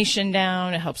inflammation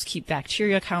down. It helps keep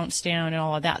bacteria counts down and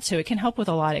all of that. So it can help with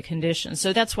a lot of conditions.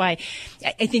 So that's why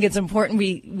I think it's important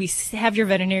we have your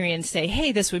veterinarian say,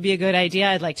 hey, this would be a good idea.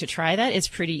 I'd like to try that. It's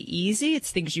pretty easy.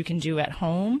 It's things you can do at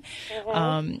home.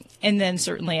 And then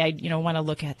certainly I want to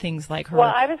look at things like her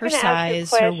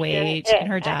size, her weight, and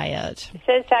her diet.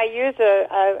 Since I use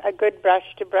a good brush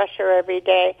to brush her every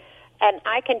day, and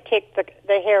I can take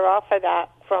the hair off of that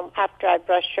from after I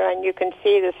brush her, and you can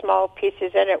see the small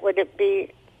pieces in it, would it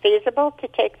be feasible to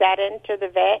take that into the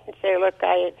vet and say, look,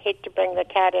 I hate to bring the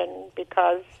cat in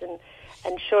because, and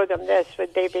show them this?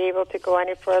 Would they be able to go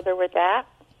any further with that?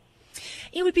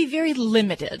 It would be very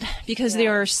limited because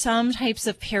there are some types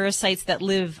of parasites that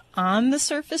live on the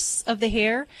surface of the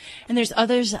hair, and there's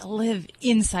others that live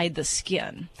inside the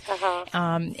skin.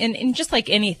 And just like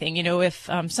anything, if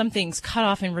something's cut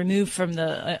off and removed from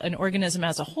an organism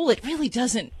as a whole, it really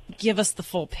doesn't give us the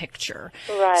full picture.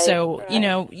 So,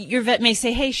 your vet may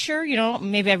say, hey, sure,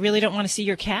 maybe I really don't want to see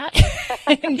your cat.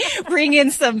 And bring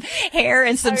in some hair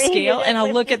and some scale, and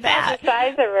I'll look at that. The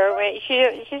size of her,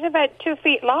 she's about 2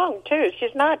 feet long, too.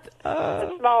 She's not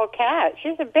a small cat.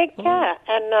 She's a big cat.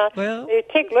 And you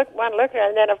take one look at her,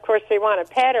 and then, of course, they want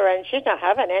to pet her, and she's not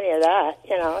having any of that.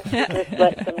 She just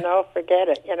lets them know, forget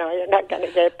it. You're not going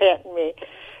to get petting me.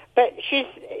 But she's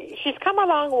come a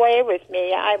long way with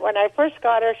me. When I first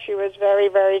got her, she was very,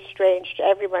 very strange to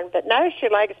everyone. But now she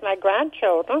likes my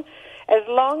grandchildren. As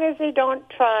long as they don't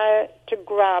try to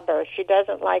grab her, she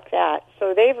doesn't like that.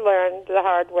 So they've learned the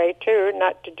hard way, too,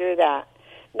 not to do that.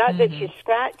 Not that she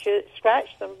scratch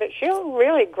them, but she'll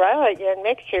really growl at you and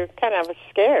makes you kind of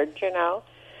scared, So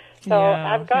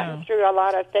I've gotten through a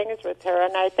lot of things with her,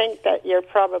 and I think that you're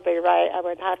probably right. I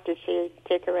would have to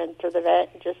take her into the vet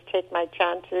and just take my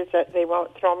chances that they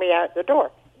won't throw me out the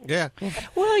door. Yeah.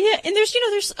 Well, yeah, and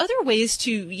there's other ways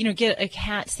to, get a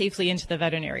cat safely into the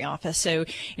veterinary office. So,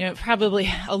 probably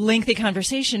a lengthy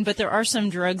conversation, but there are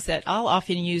some drugs that I'll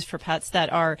often use for pets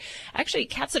that are actually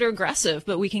cats that are aggressive,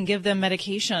 but we can give them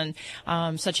medication,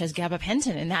 such as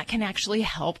gabapentin, and that can actually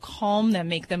help calm them,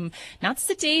 make them not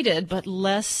sedated, but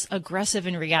less aggressive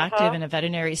and reactive in a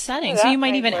veterinary setting. So you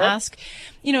might even ask,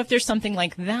 if there's something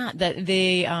like that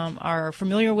they are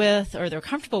familiar with or they're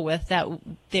comfortable with, that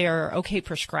they're okay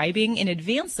prescribing in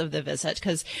advance of the visit.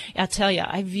 Because I'll tell you,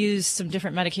 I've used some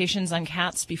different medications on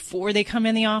cats before they come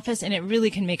in the office, and it really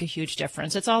can make a huge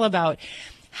difference. It's all about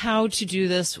how to do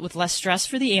this with less stress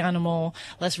for the animal,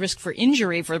 less risk for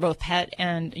injury for both pet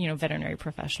and, veterinary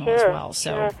professional as well.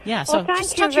 So, so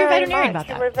just talk to your veterinarian about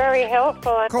that. You were very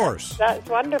helpful. Of course. That's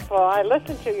wonderful. I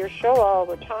listen to your show all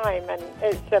the time, and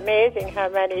it's amazing how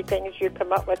many things you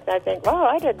come up with. And I think, well,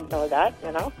 I didn't know that,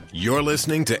 You're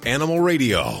listening to Animal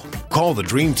Radio. Call the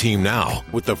Dream Team now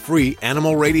with the free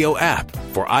Animal Radio app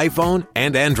for iPhone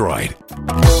and Android.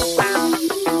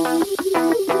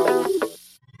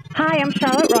 Hi, I'm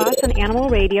Charlotte Ross on Animal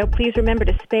Radio. Please remember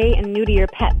to spay and neuter your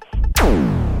pets.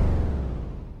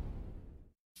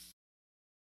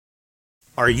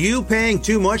 Are you paying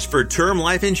too much for term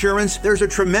life insurance? There's a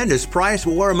tremendous price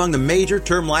war among the major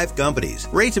term life companies.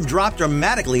 Rates have dropped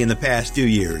dramatically in the past 2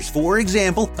 years. For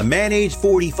example, a man age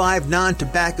 45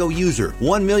 non-tobacco user,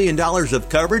 $1 million of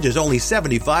coverage is only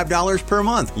 $75 per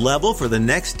month, level for the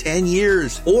next 10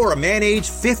 years. Or a man age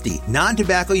 50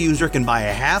 non-tobacco user can buy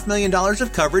 $500,000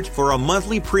 of coverage for a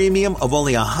monthly premium of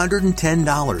only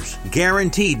 $110,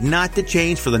 guaranteed not to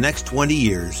change for the next 20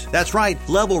 years. That's right,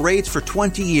 level rates for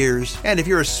 20 years. And if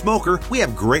you're a smoker, we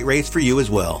have great rates for you as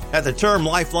well. At the Term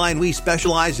Lifeline, we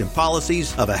specialize in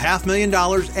policies of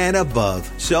 $500,000 and above.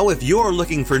 So if you're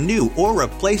looking for new or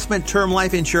replacement term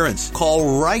life insurance,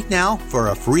 call right now for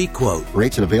a free quote.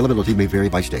 Rates and availability may vary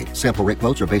by state. Sample rate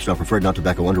quotes are based on preferred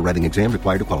non-tobacco underwriting exam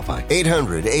required to qualify.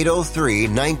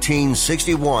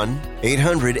 800-803-1961.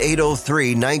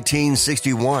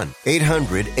 800-803-1961.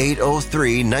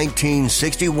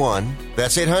 800-803-1961.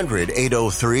 That's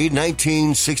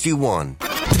 800-803-1961.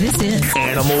 This is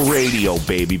Animal Radio,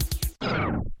 baby.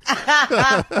 I'm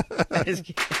on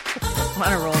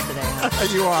a roll today. Huh?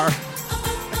 You are.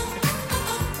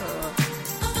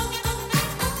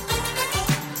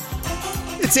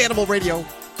 It's Animal Radio,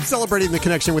 celebrating the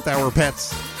connection with our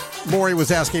pets. Maury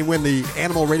was asking when the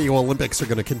Animal Radio Olympics are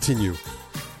going to continue.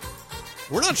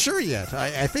 We're not sure yet.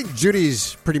 I think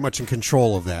Judy's pretty much in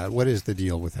control of that. What is the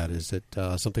deal with that? Is it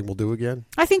something we'll do again?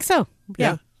 I think so.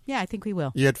 Yeah? Yeah, I think we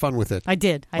will. You had fun with it? I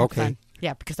did. I had fun.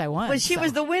 Yeah, because I won. Well, she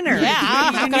was the winner. Yeah,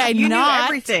 how could I you not? knew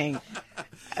everything.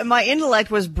 My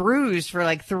intellect was bruised for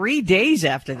like 3 days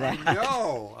after that.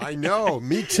 I know.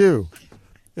 Me too.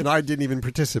 And I didn't even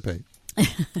participate.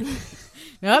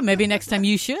 Well, maybe next time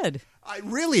you should. I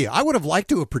would have liked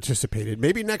to have participated.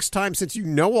 Maybe next time, since you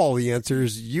know all the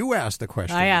answers, you ask the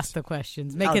questions. I ask the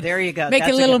questions. There you go. Make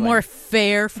That's it a little good more one.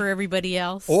 fair for everybody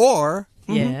else. Or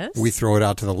yes, we throw it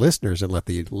out to the listeners and let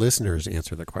the listeners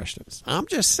answer the questions. I'm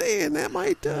just saying that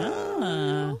might,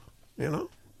 Oh,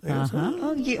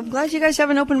 I'm glad you guys have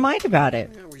an open mind about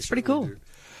it. It's pretty cool.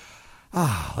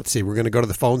 Let's see. We're going to go to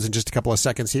the phones in just a couple of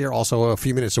seconds here. Also, a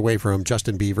few minutes away from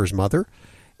Justin Beaver's mother.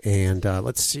 And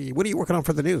let's see. What are you working on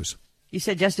for the news? You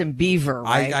said Justin Beaver,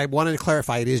 right? I wanted to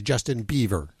clarify. It is Justin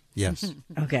Beaver. Yes.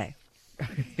 Okay.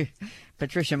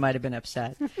 Patricia might have been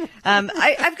upset.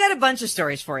 I've got a bunch of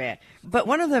stories for you, but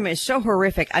one of them is so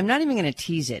horrific, I'm not even going to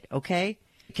tease it, okay?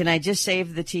 Can I just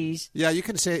save the tease? Yeah, you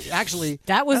can say. Actually,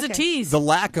 that was a tease. The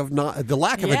lack of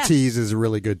a tease is a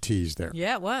really good tease there.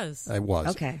 Yeah, it was. It was.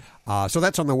 Okay. So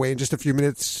that's on the way in just a few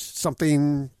minutes.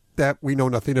 Something that we know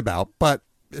nothing about, but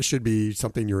it should be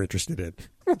something you're interested in.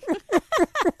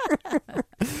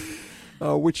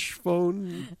 Which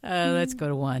phone? Let's go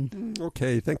to one.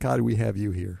 Okay, thank God we have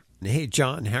you here. Hey,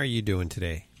 John, how are you doing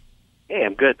today? Hey,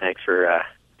 I'm good. Thanks for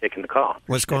taking the call.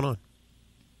 What's going on?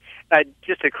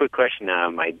 Just a quick question.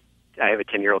 I have a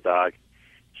 10-year-old dog.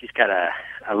 She's got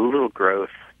a little growth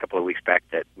a couple of weeks back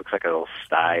that looks like a little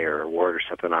sty or a wart or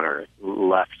something on her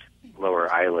left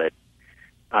lower eyelid,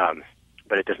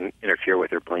 but it doesn't interfere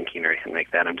with her blinking or anything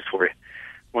like that. I'm just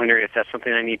wondering if that's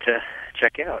something I need to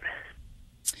check out.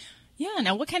 Yeah.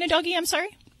 Now, what kind of doggy? I'm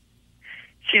sorry.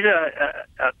 She's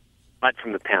a mutt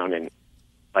from the pound in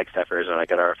Flagstaff, Arizona. I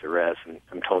got her off the res, and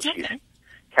I'm told she's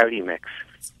coyote mix.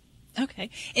 Okay.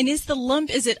 And is the lump,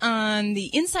 is it on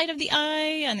the inside of the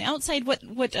eye, on the outside?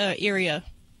 What area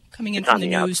coming in It's from on the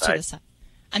the nose to outside. the side?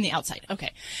 On the outside.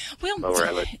 Okay. Well, Lower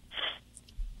eyelid.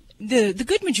 the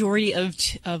good majority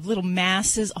of little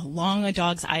masses along a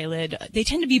dog's eyelid, they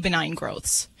tend to be benign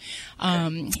growths.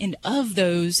 And of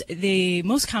those, they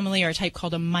most commonly are a type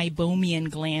called a meibomian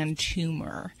gland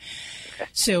tumor.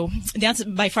 So that's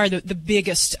by far the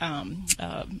biggest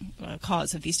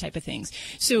cause of these type of things.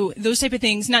 So those type of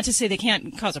things, not to say they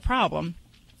can't cause a problem,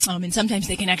 and sometimes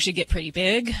they can actually get pretty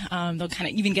big. They'll kind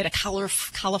of even get a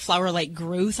cauliflower-like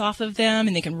growth off of them,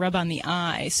 and they can rub on the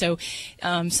eye. So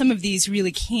some of these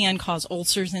really can cause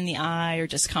ulcers in the eye or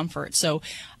discomfort. So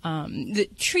the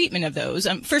treatment of those,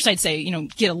 first I'd say,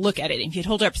 get a look at it. If you'd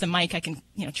hold up the mic, I can,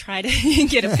 try to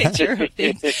get a picture of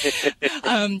things.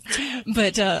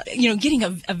 But getting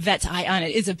a vet's eye on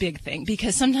it is a big thing,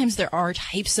 because sometimes there are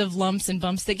types of lumps and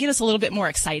bumps that get us a little bit more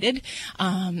excited.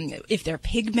 If they're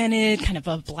pigmented, kind of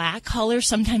a black color,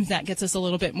 sometimes that gets us a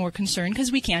little bit more concerned,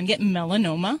 because we can get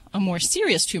melanoma, a more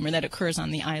serious tumor that occurs on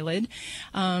the eyelid.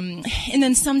 And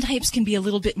then some types can be a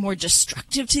little bit more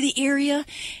destructive to the area,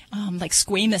 like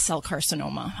squamous cell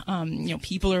carcinoma.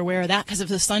 People are aware of that because of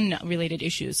the sun-related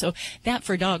issues. So that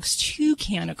for dogs too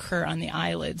can occur on the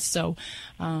eyelids. So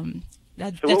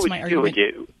that's my argument.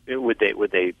 Would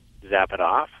they zap it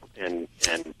off and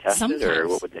test Sometimes. it, or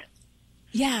what would they?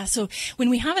 Yeah, so when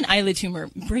we have an eyelid tumor,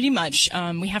 pretty much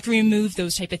we have to remove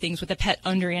those type of things with a pet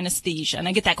under anesthesia. And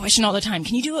I get that question all the time.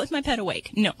 Can you do it with my pet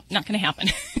awake? No, not going to happen.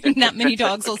 Not many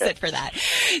dogs will sit for that.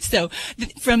 So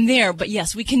from there, but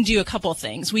yes, we can do a couple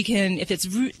things. We can, if it's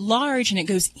large and it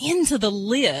goes into the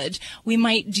lid, we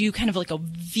might do kind of like a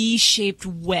V-shaped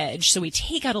wedge. So we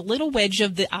take out a little wedge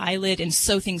of the eyelid and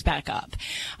sew things back up.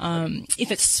 If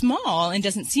it's small and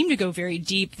doesn't seem to go very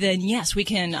deep, then yes, we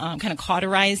can kind of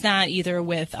cauterize that either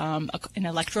with an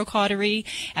electrocautery.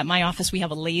 At my office, we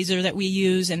have a laser that we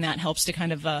use, and that helps to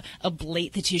kind of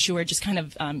ablate the tissue or just kind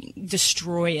of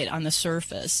destroy it on the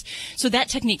surface. So that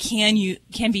technique can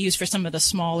be used for some of the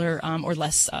smaller or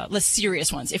less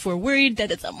serious ones. If we're worried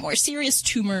that it's a more serious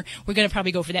tumor, we're going to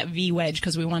probably go for that V wedge,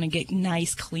 because we want to get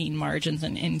nice, clean margins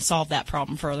and solve that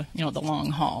problem for the long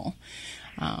haul.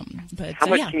 But How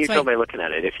much can you tell by looking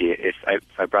at it? If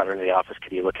I brought her into the office,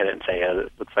 could you look at it and say,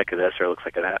 it looks like this or it looks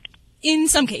like that? In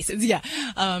some cases, yeah.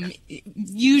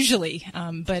 Usually,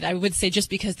 but I would say just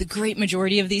because the great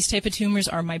majority of these type of tumors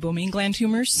are meibomian gland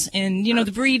tumors. And,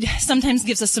 the breed sometimes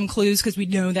gives us some clues because we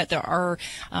know that there are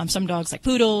some dogs like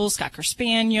poodles, Cocker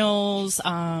Spaniels,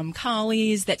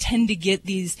 collies that tend to get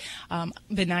these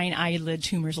benign eyelid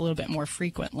tumors a little bit more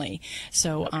frequently.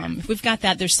 So if we've got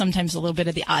that, there's sometimes a little bit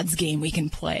of the odds game we can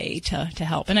play to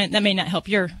help. And that may not help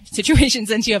your situation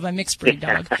since you have a mixed breed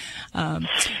dog.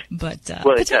 But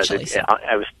well, potentially. Yeah,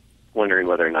 I was wondering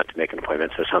whether or not to make an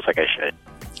appointment, so it sounds like I should.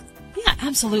 Yeah,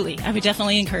 absolutely. I would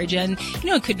definitely encourage you. And,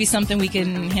 it could be something we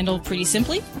can handle pretty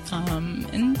simply.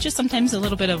 And just sometimes a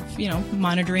little bit of,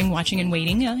 monitoring, watching, and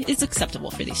waiting is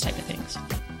acceptable for these type of things.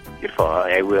 Beautiful.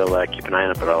 I will keep an eye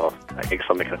on it, but I guess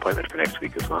I'll make an appointment for next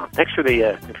week as well. Thanks for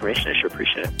the information. I sure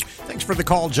appreciate it. Thanks for the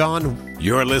call, John.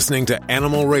 You're listening to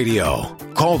Animal Radio.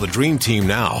 Call the Dream Team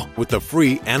now with the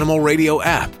free Animal Radio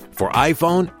app for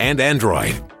iPhone and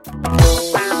Android.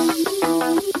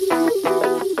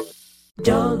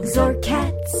 Dogs or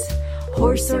cats,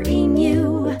 horse or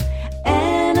emu,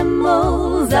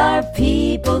 animals are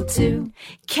people too.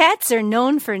 Cats are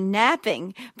known for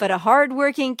napping, but a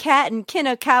hard-working cat in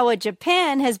Kinokawa,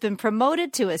 Japan has been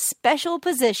promoted to a special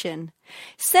position.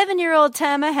 7-year-old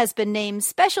Tama has been named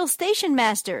Special Station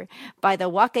Master by the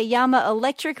Wakayama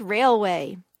Electric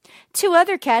Railway. 2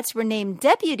 other cats were named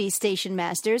Deputy Station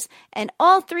Masters, and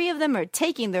all 3 of them are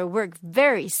taking their work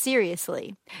very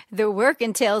seriously. Their work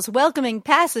entails welcoming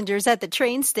passengers at the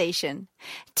train station.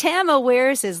 Tama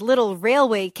wears his little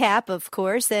railway cap, of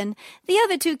course, and the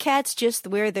other 2 cats just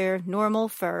wear their normal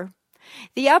fur.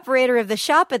 The operator of the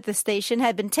shop at the station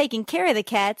had been taking care of the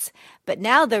cats, but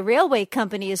now the railway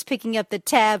company is picking up the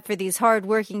tab for these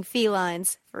hard-working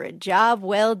felines for a job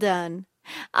well done.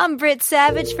 I'm Britt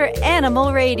Savage for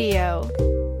Animal Radio.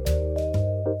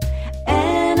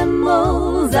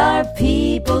 Animals are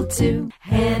people too.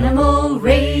 Animal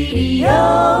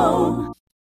Radio.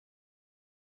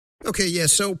 Okay, yeah,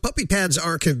 so puppy pads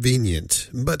are convenient,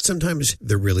 but sometimes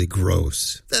they're really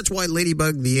gross. That's why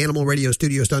Ladybug, the Animal Radio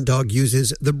studio stunt dog,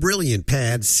 uses the Brilliant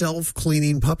Pad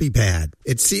self-cleaning puppy pad.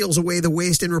 It seals away the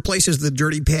waste and replaces the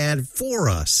dirty pad for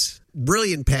us.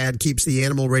 Brilliant Pad keeps the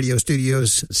Animal Radio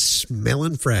studios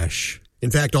smelling fresh.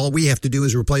 In fact, all we have to do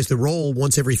is replace the roll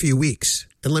once every few weeks.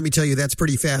 And let me tell you, that's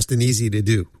pretty fast and easy to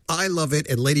do. I love it,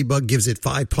 and Ladybug gives it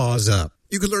 5 paws up.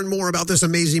 You can learn more about this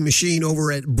amazing machine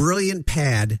over at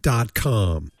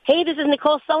brilliantpad.com. Hey, this is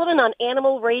Nicole Sullivan on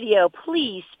Animal Radio.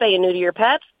 Please spay and neuter your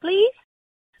pets, please.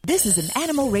 This is an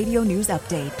Animal Radio News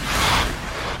Update.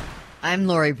 I'm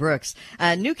Lori Brooks.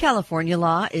 A new California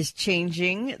law is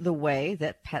changing the way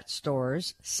that pet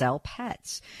stores sell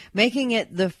pets, making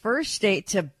it the first state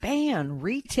to ban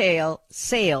retail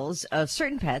sales of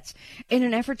certain pets in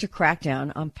an effort to crack down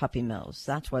on puppy mills.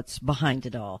 That's what's behind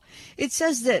it all. It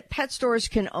says that pet stores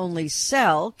can only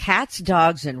sell cats,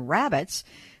 dogs, and rabbits.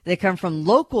 They come from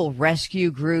local rescue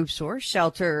groups or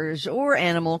shelters or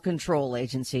animal control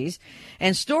agencies,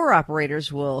 and store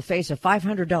operators will face a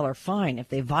 $500 fine if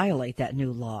they violate that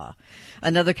new law.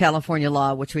 Another California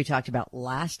law, which we talked about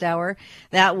last hour,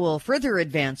 that will further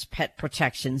advance pet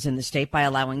protections in the state by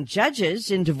allowing judges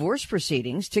in divorce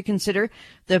proceedings to consider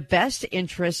the best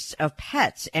interests of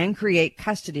pets and create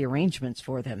custody arrangements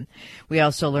for them. We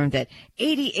also learned that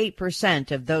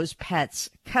 88% of those pets'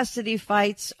 custody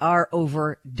fights are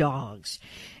over dogs.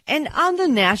 And on the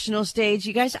national stage,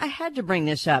 you guys, I had to bring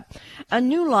this up. A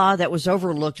new law that was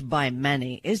overlooked by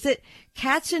many is that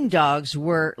cats and dogs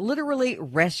were literally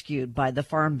rescued by the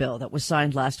Farm Bill that was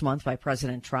signed last month by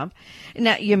President Trump.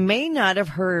 Now, you may not have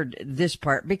heard this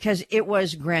part because it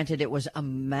was a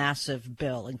massive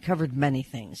bill and covered many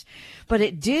things. But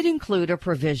it did include a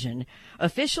provision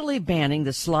officially banning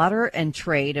the slaughter and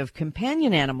trade of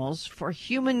companion animals for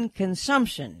human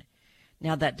consumption.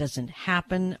 Now, that doesn't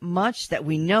happen much that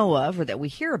we know of or that we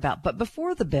hear about. But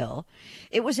before the bill,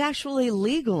 it was actually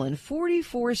legal in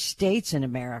 44 states in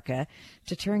America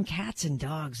to turn cats and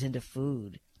dogs into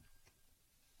food.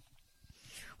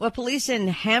 Well, police in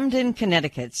Hamden,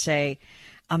 Connecticut say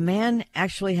a man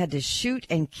actually had to shoot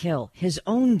and kill his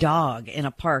own dog in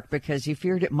a park because he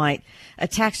feared it might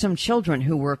attack some children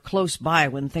who were close by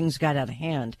when things got out of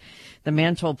hand. The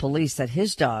man told police that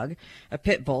his dog, a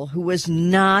pit bull, who was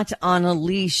not on a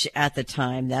leash at the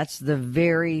time, that's the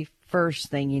very first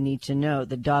thing you need to know.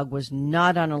 The dog was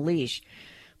not on a leash.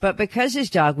 But because his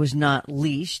dog was not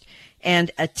leashed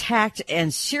and attacked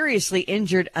and seriously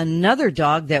injured another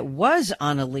dog that was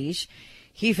on a leash,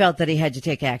 he felt that he had to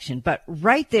take action. But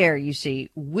right there, you see,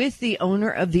 with the owner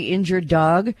of the injured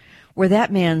dog were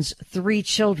that man's 3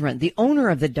 children. The owner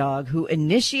of the dog who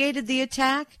initiated the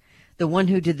attack, the one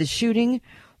who did the shooting,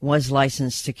 was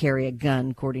licensed to carry a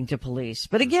gun, according to police.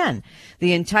 But again,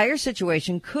 the entire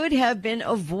situation could have been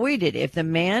avoided if the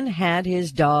man had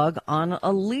his dog on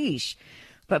a leash.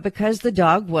 But because the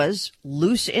dog was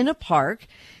loose in a park,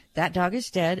 that dog is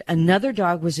dead, another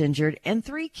dog was injured, and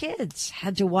 3 kids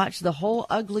had to watch the whole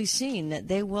ugly scene that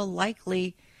they will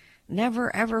likely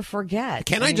never, ever forget.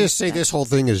 Can I just say this whole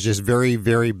thing is just very,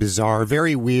 very bizarre,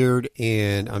 very weird,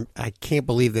 and I can't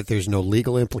believe that there's no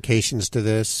legal implications to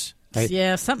this.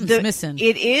 Yeah, something's missing.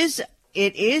 It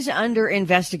is under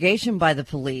investigation by the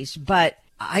police, but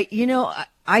I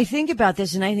think about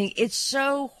this and I think it's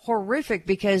so horrific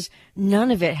because none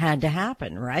of it had to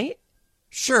happen, right?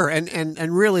 Sure,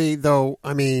 and really though,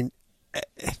 I mean,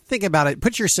 think about it.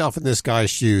 Put yourself in this guy's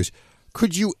shoes.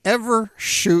 Could you ever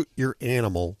shoot your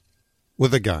animal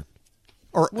with a gun?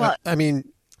 Or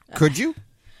could you?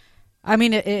 I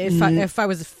mean, if I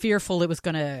was fearful it was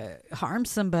going to harm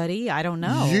somebody, I don't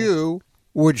know. You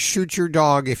would shoot your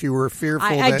dog if you were fearful.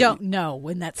 I don't know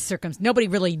when that's nobody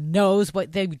really knows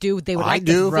what they do. They would like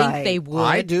to think they would.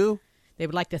 I do. They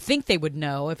would like to think they would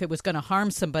know if it was going to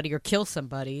harm somebody or kill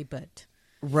somebody, but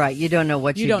right, you don't know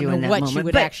what you do in that moment. You don't know what you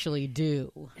would actually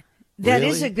do. That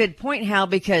is a good point, Hal,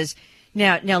 because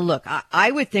now look,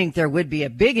 I would think there would be a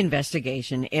big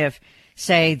investigation if,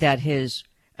 say, that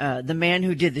the man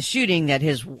who did the shooting, that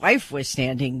his wife was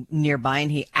standing nearby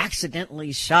and he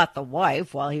accidentally shot the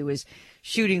wife while he was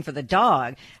shooting for the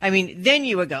dog. I mean, then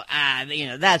you would go,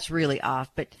 that's really off.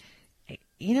 But,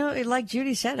 like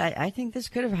Judy said, I think this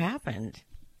could have happened.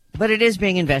 But it is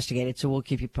being investigated, so we'll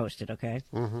keep you posted, okay?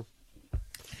 Mm-hmm.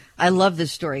 I love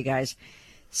this story, guys.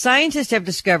 Scientists have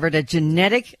discovered a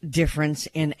genetic difference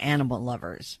in animal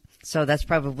lovers. So that's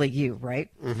probably you, right?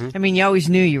 Mm-hmm. I mean, you always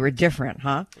knew you were different,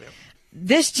 huh? Yep.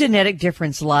 This genetic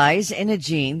difference lies in a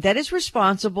gene that is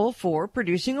responsible for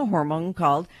producing a hormone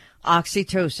called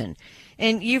oxytocin.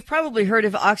 And you've probably heard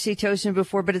of oxytocin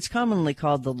before, but it's commonly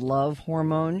called the love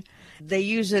hormone. They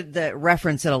use it,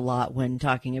 reference it a lot when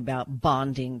talking about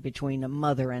bonding between a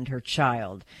mother and her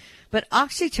child. But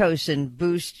oxytocin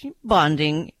boosts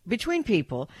bonding between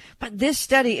people. But this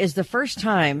study is the first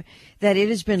time that it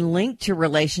has been linked to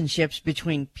relationships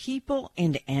between people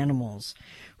and animals.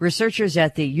 Researchers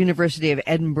at the University of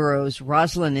Edinburgh's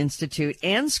Roslin Institute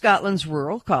and Scotland's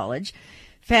Rural College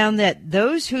found that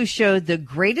those who showed the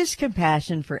greatest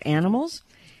compassion for animals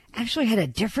actually had a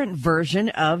different version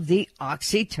of the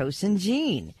oxytocin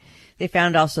gene. They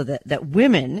found also that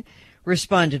women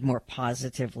responded more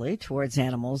positively towards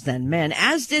animals than men,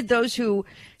 as did those who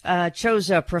chose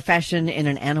a profession in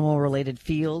an animal-related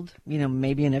field,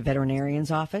 maybe in a veterinarian's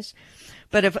office.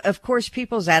 But of course,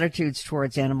 people's attitudes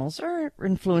towards animals are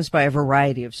influenced by a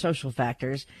variety of social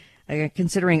factors,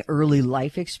 considering early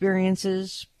life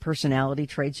experiences, personality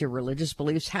traits, or religious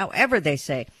beliefs. However, they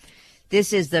say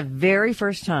this is the very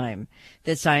first time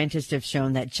that scientists have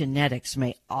shown that genetics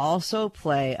may also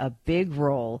play a big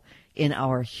role in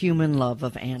our human love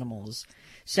of animals.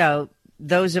 So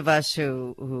those of us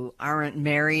who aren't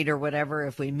married or whatever,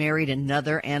 if we married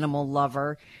another animal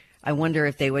lover, I wonder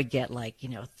if they would get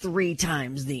 3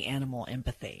 times the animal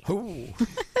empathy.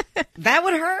 That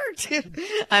would hurt.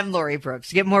 I'm Lori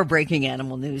Brooks. Get more breaking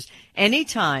animal news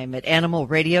anytime at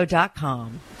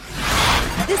animalradio.com.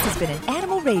 This has been an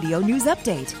Animal Radio News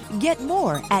Update. Get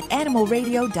more at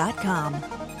animalradio.com.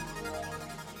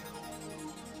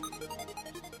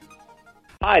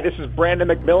 Hi, this is Brandon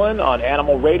McMillan on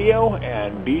Animal Radio,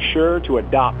 and be sure to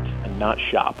adopt and not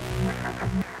shop.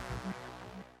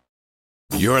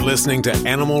 You're listening to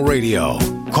Animal Radio.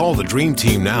 Call the Dream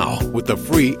Team now with the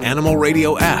free Animal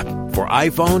Radio app for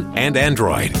iPhone and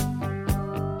Android.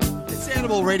 It's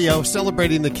Animal Radio,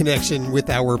 celebrating the connection with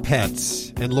our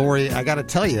pets. And Lori, I got to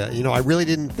tell you, I really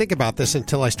didn't think about this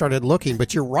until I started looking,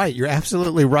 but you're right. You're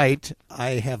absolutely right.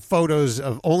 I have photos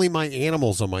of only my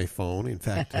animals on my phone. In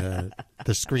fact, the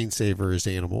screensaver is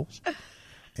animals.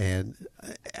 And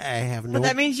I have no... But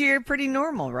that means you're pretty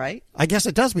normal, right? I guess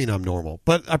it does mean I'm normal.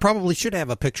 But I probably should have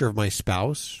a picture of my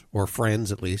spouse, or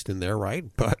friends at least, in there, right?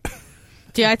 But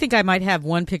yeah, I think I might have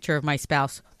one picture of my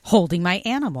spouse holding my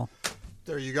animal.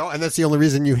 There you go. And that's the only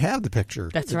reason you have the picture.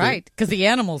 That's right, because the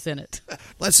animal's in it.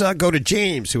 Let's go to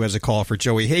James, who has a call for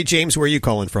Joey. Hey, James, where are you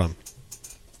calling from?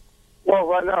 Well,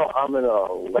 right now I'm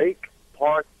in Lake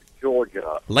Park,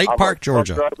 Georgia. Lake Park,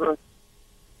 Georgia.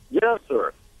 Yes,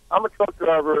 sir. I'm a truck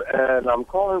driver, and I'm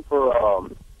calling for a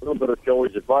little bit of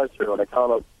Joey's advice here on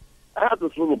account of I have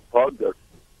this little pug that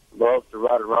loves to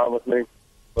ride around with me,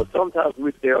 but sometimes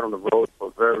we stay out on the road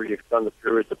for very extended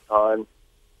periods of time,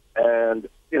 and,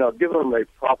 giving him a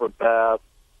proper bath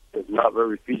is not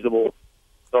very feasible.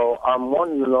 So I'm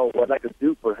wanting to know what I could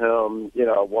do for him, you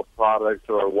know, what products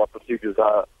or what procedures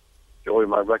Joey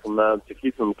might recommend to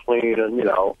keep him clean and, you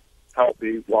know,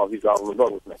 healthy while he's out on the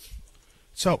road with me.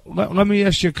 So let me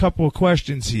ask you a couple of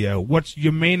questions here. What's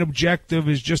your main objective?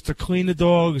 Is just to clean the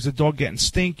dog? Is the dog getting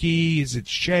stinky? Is it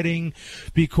shedding?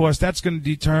 Because that's going to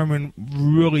determine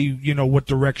really, you know, what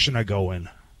direction I go in.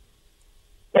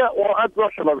 Yeah, well, I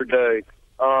brush him every day.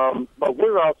 But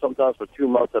we're out sometimes for 2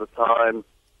 months at a time,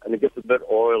 and it gets a bit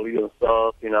oily and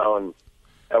stuff, you know,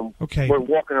 and okay. We're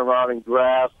walking around in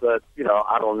grass that, you know,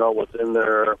 I don't know what's in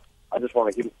there. I just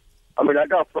want to keep. I mean, I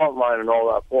got Frontline and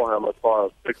all that for him as far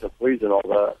as fixing fleas and all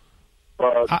that.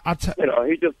 But, you know,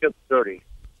 he just gets dirty.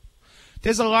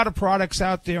 There's a lot of products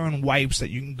out there and wipes that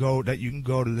you can go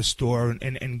to the store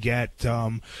and get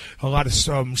a lot of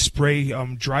spray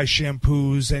dry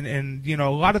shampoos and you know,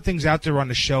 a lot of things out there on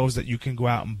the shelves that you can go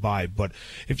out and buy. But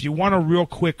if you want a real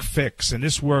quick fix, and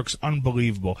this works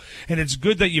unbelievable, and it's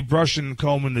good that you're brushing and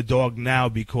combing the dog now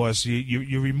because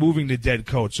you're removing the dead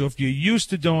coat. So if you're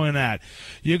used to doing that,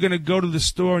 you're going to go to the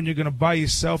store and you're going to buy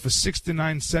yourself a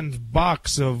 69-cent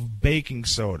box of baking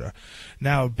soda.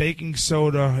 Now, baking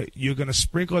soda, you're going to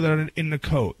sprinkle that in the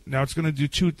coat. Now, it's going to do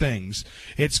two things.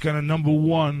 It's going to, number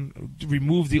one,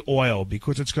 remove the oil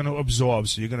because it's going to absorb.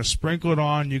 So you're going to sprinkle it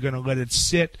on. You're going to let it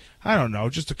sit, I don't know,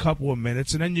 just a couple of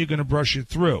minutes, and then you're going to brush it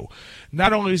through.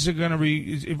 Not only is it going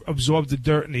to absorb the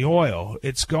dirt and the oil,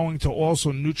 it's going to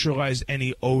also neutralize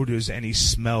any odors, any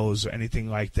smells, or anything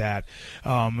like that.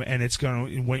 And it's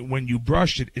going to, when you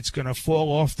brush it, it's going to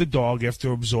fall off the dog after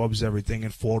it absorbs everything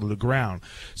and fall to the ground.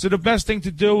 So the best thing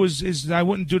to do is I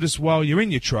wouldn't do this while you're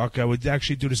in your truck. I would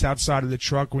actually do this outside of the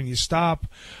truck when you stop.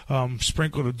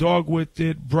 Sprinkle the dog with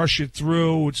it, brush it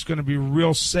through. It's going to be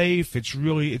real safe. It's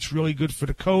really good for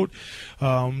the coat.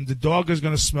 The dog is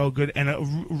going to smell good, and a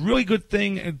really good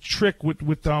thing and trick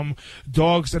with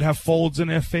dogs that have folds in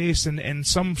their face, and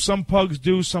some pugs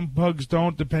do, some pugs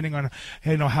don't, depending on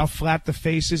how flat the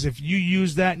face is. If you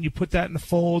use that and you put that in the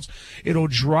folds, it'll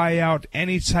dry out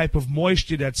any type of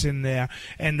moisture that's in there,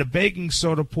 and the baking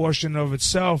soda portion of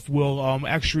itself will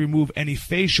actually remove any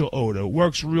facial odor. It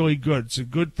works really good. It's a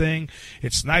good thing.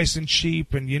 It's nice and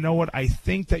cheap, and you know what? I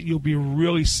think that you'll be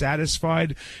really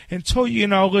satisfied until,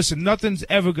 listen, nothing's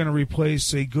ever going to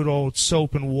replace a good old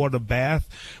soap and water bath,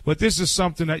 but this is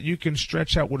something that you can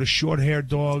stretch out with a short-haired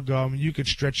dog. You can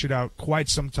stretch it out quite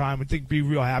some time. I think be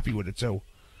real happy with it, too.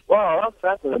 Wow, that's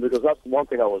fascinating because that's one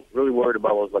thing I was really worried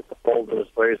about was, like, the folds in his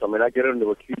face. I mean, I get into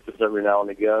a Q-tips every now and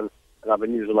again, and I've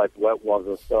been using, like, wet ones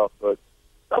and stuff, but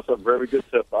that's a very good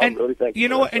tip. I really thank you. You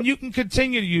know what? And you can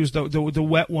continue to use the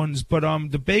wet ones, but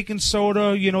the baking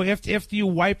soda, after you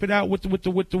wipe it out with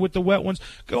the wet ones,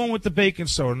 go in with the baking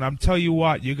soda. And I'm telling you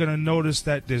what, you're gonna notice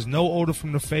that there's no odor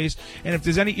from the face, and if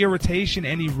there's any irritation,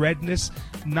 any redness,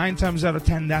 9 times out of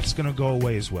 10, that's gonna go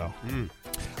away as well.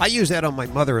 I use that on my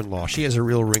mother-in-law. She has a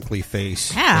real wrinkly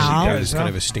face. How? She does kind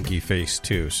of a stinky face,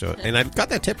 too. So, and I got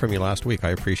that tip from you last week.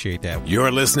 I appreciate that.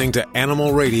 You're listening to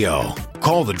Animal Radio.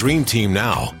 Call the Dream Team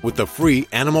now with the free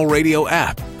Animal Radio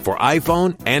app for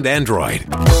iPhone and Android.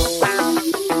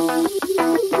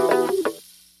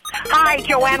 Hi,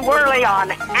 Joanne Worley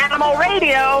on Animal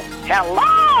Radio.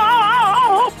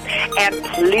 Hello! And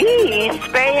please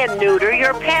spay and neuter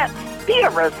your pets. Be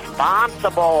a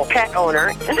responsible pet owner.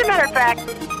 As a matter of fact,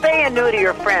 spay and neuter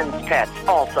your friends' pets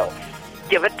also.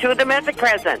 Give it to them as a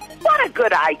present. What a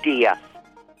good idea.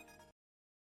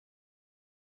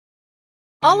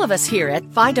 All of us here at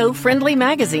Fido Friendly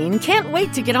Magazine can't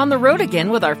wait to get on the road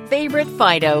again with our favorite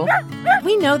Fido.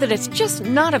 We know that it's just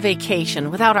not a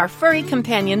vacation without our furry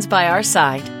companions by our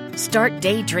side. Start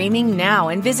daydreaming now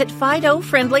and visit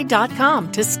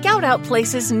FidoFriendly.com to scout out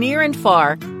places near and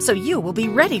far so you will be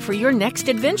ready for your next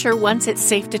adventure once it's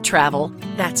safe to travel.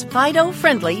 That's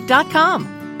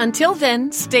FidoFriendly.com. Until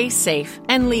then, stay safe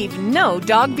and leave no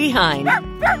dog behind.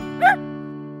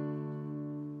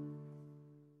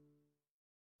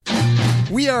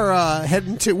 We are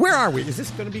heading to, where are we? Is this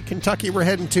going to be Kentucky we're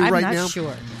heading to right now? I'm not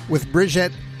sure. With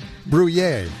Bridget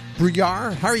Brouillard.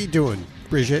 How are you doing,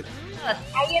 Bridget? I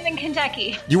am in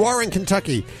Kentucky. You are in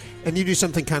Kentucky, and you do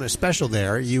something kind of special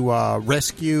there. You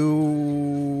rescue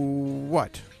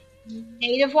what?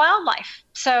 Native wildlife.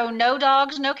 So no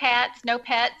dogs, no cats, no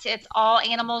pets. It's all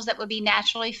animals that would be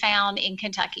naturally found in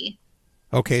Kentucky.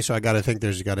 Okay, so I got to think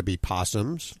there's got to be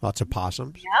possums, lots of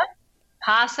possums. Yep.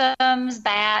 Possums,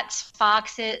 bats,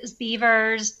 foxes,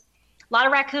 beavers, a lot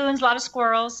of raccoons, a lot of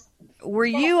squirrels. Were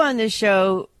you on the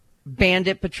show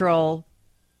Bandit Patrol?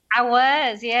 I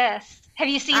was, yes. Have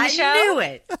you seen the show? I knew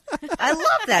it. I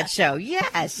love that show,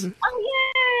 yes.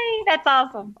 Oh, think that's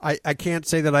awesome. I can't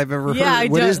say that I've ever Yeah,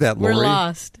 heard. What is that, Lori? We're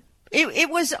lost. It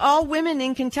was all women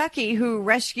in Kentucky who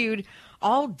rescued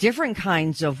all different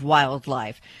kinds of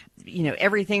wildlife. You know,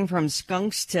 everything from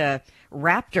skunks to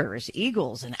raptors,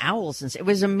 eagles, and owls. And it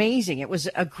was amazing. It was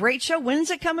a great show. When's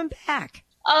it coming back?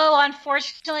 Oh,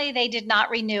 unfortunately, they did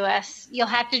not renew us. You'll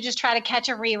have to just try to catch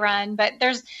a rerun. But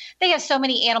they have so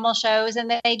many animal shows,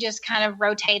 and they just kind of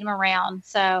rotate them around.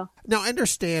 So now, I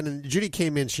understand, and Judy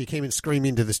came in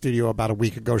screaming to the studio about a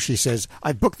week ago. She says,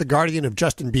 "I've booked the guardian of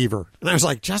Justin Bieber." And I was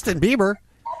like, Justin Bieber?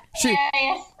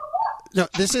 No,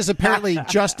 this is apparently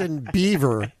Justin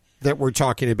Beaver that we're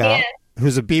talking about, Yes.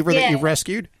 who's a beaver that Yes. you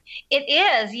rescued? it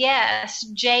is, yes.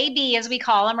 JB, as we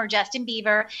call him, or Justin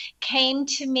Bieber, came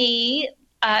to me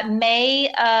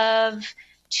May of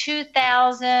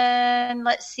 2000.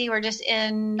 Let's see, we're just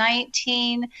in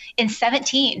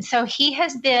 17. So he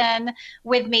has been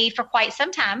with me for quite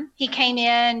some time. He came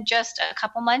in just a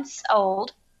couple months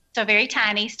old, so very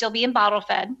tiny, still being bottle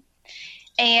fed.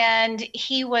 And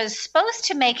he was supposed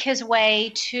to make his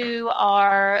way to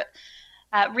our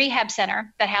rehab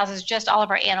center that houses just all of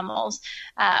our animals.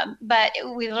 But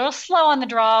we were a little slow on the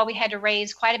draw. We had to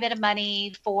raise quite a bit of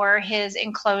money for his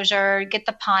enclosure, get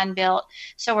the pond built.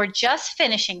 So we're just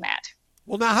finishing that.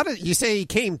 Well, now, how did you say he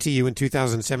came to you in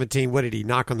 2017? What, did he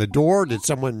knock on the door? Did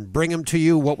someone bring him to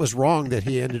you? What was wrong that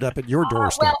he ended up at your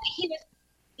doorstep? Well,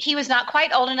 he was not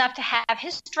quite old enough to have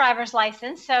his driver's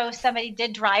license, so somebody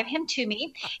did drive him to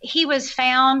me. He was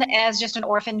found as just an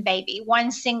orphan baby,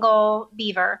 one single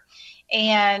beaver.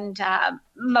 And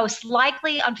most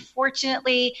likely,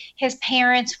 unfortunately, his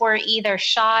parents were either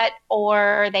shot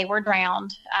or they were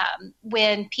drowned.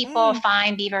 When people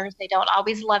find beavers, they don't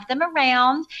always love them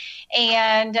around,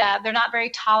 and they're not very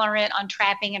tolerant on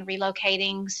trapping and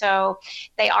relocating. So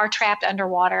they are trapped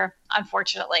underwater,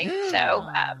 unfortunately. So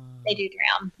they do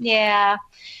drown. Yeah.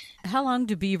 How long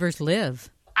do beavers live?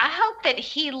 I hope that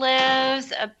he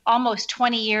lives almost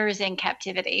 20 years in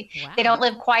captivity. Wow. They don't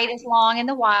live quite as long in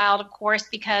the wild, of course,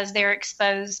 because they're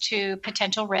exposed to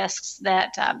potential risks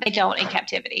that they don't in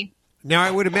captivity. Now,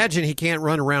 I would imagine he can't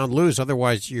run around loose,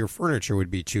 otherwise your furniture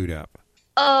would be chewed up.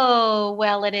 Oh,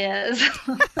 well, it is.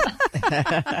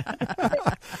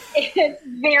 It's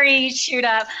very chewed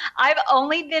up. I've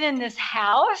only been in this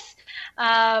house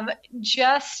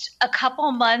just a couple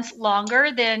months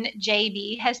longer than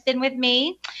JB has been with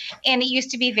me. And it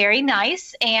used to be very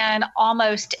nice. And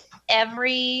almost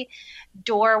every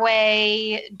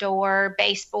doorway, door,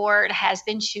 baseboard has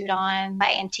been chewed on.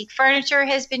 My antique furniture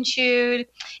has been chewed.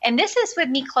 And this is with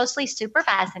me closely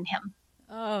supervising him.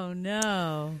 Oh,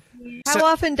 no. How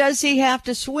often does he have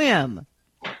to swim?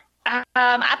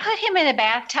 I put him in a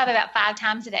bathtub about 5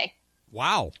 times a day.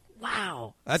 Wow.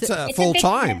 Wow. That's full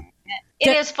time.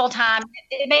 It is full time.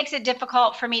 It makes it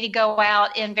difficult for me to go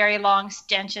out in very long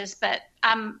stenches, but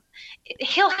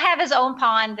he'll have his own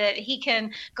pond that he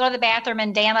can go to the bathroom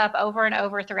and dam up over and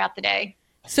over throughout the day.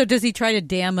 So does he try to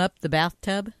dam up the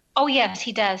bathtub? Oh, yes,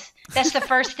 he does. That's the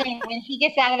first thing when he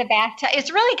gets out of the bathtub.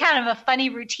 It's really kind of a funny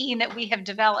routine that we have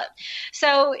developed.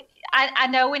 So I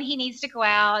know when he needs to go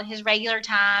out, his regular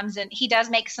times, and he does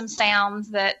make some sounds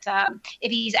that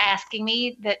if he's asking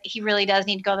me that he really does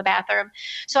need to go to the bathroom.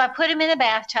 So I put him in a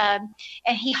bathtub,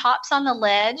 and he hops on the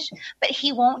ledge, but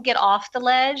he won't get off the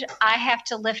ledge. I have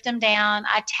to lift him down.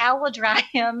 I towel dry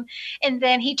him, and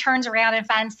then he turns around and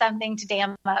finds something to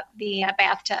dam up the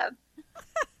bathtub.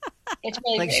 It's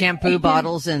really like good. shampoo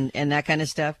bottles and that kind of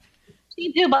stuff?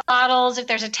 Shampoo bottles, if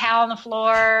there's a towel on the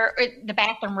floor, or the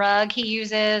bathroom rug he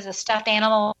uses, a stuffed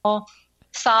animal,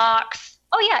 socks.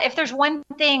 Oh, yeah, if there's one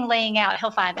thing laying out,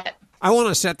 he'll find it. I want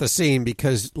to set the scene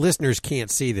because listeners can't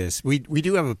see this. We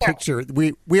do have a picture.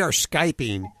 We are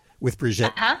Skyping with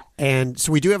Brigitte. And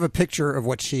so we do have a picture of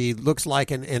what she looks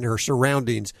like and her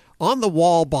surroundings. On the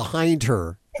wall behind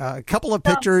her, a couple of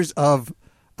pictures of,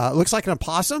 looks like an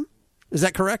opossum. Is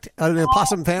that correct? An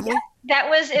opossum family? That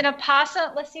was an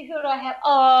opossum. Let's see, who do I have?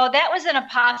 Oh, that was an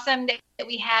opossum that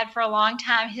we had for a long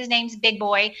time. His name's Big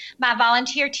Boy. My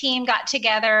volunteer team got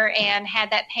together and had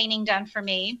that painting done for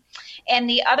me. And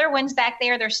the other ones back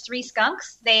there, there's 3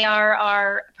 skunks. They are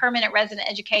our permanent resident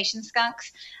education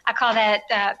skunks. I call that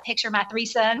picture my 3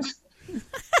 sons.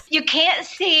 You can't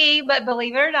see, but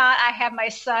believe it or not, I have my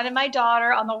son and my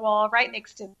daughter on the wall right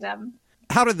next to them.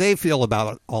 How do they feel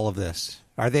about all of this?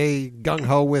 Are they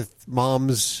gung-ho with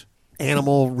mom's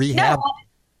animal rehab? No,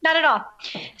 not at all.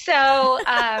 So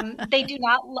they do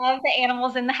not love the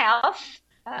animals in the house,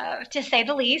 to say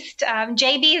the least.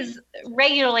 JB is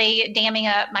regularly damming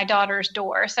up my daughter's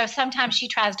door. So sometimes she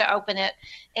tries to open it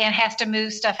and has to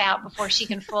move stuff out before she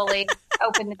can fully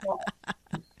open the door.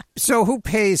 So who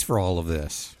pays for all of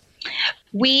this?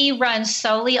 We run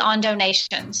solely on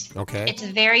donations. Okay. It's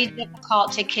very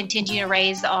difficult to continue to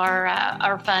raise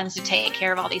our funds to take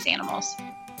care of all these animals.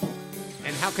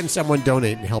 And how can someone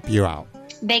donate and help you out?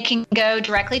 They can go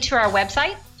directly to our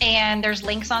website, and there's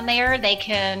links on there. They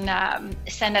can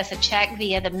send us a check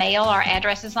via the mail. Our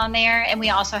address is on there, and we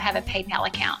also have a PayPal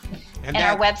account. And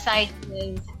our website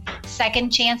is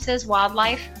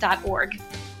secondchanceswildlife.org.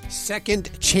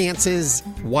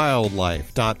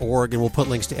 secondchanceswildlife.org, and we'll put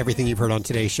links to everything you've heard on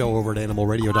today's show over at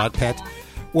animalradio.pet.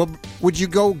 Well, would you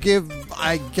go give,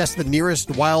 I guess, the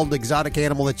nearest wild exotic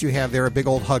animal that you have there a big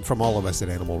old hug from all of us at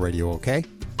Animal Radio, okay?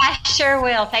 I sure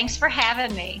will. Thanks for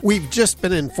having me. We've just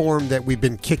been informed that we've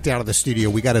been kicked out of the studio.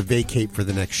 We got to vacate for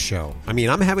the next show. I mean,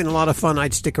 I'm having a lot of fun.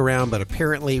 I'd stick around, but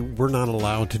apparently we're not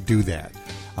allowed to do that.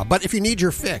 But if you need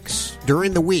your fix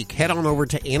during the week, head on over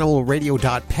to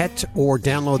animalradio.pet or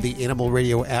download the Animal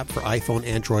Radio app for iPhone,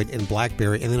 Android, and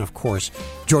BlackBerry. And then, of course,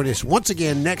 join us once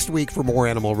again next week for more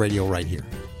Animal Radio right here.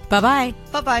 Bye-bye.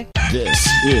 Bye-bye. This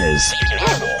is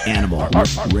Animal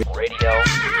Radio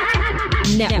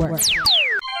Network.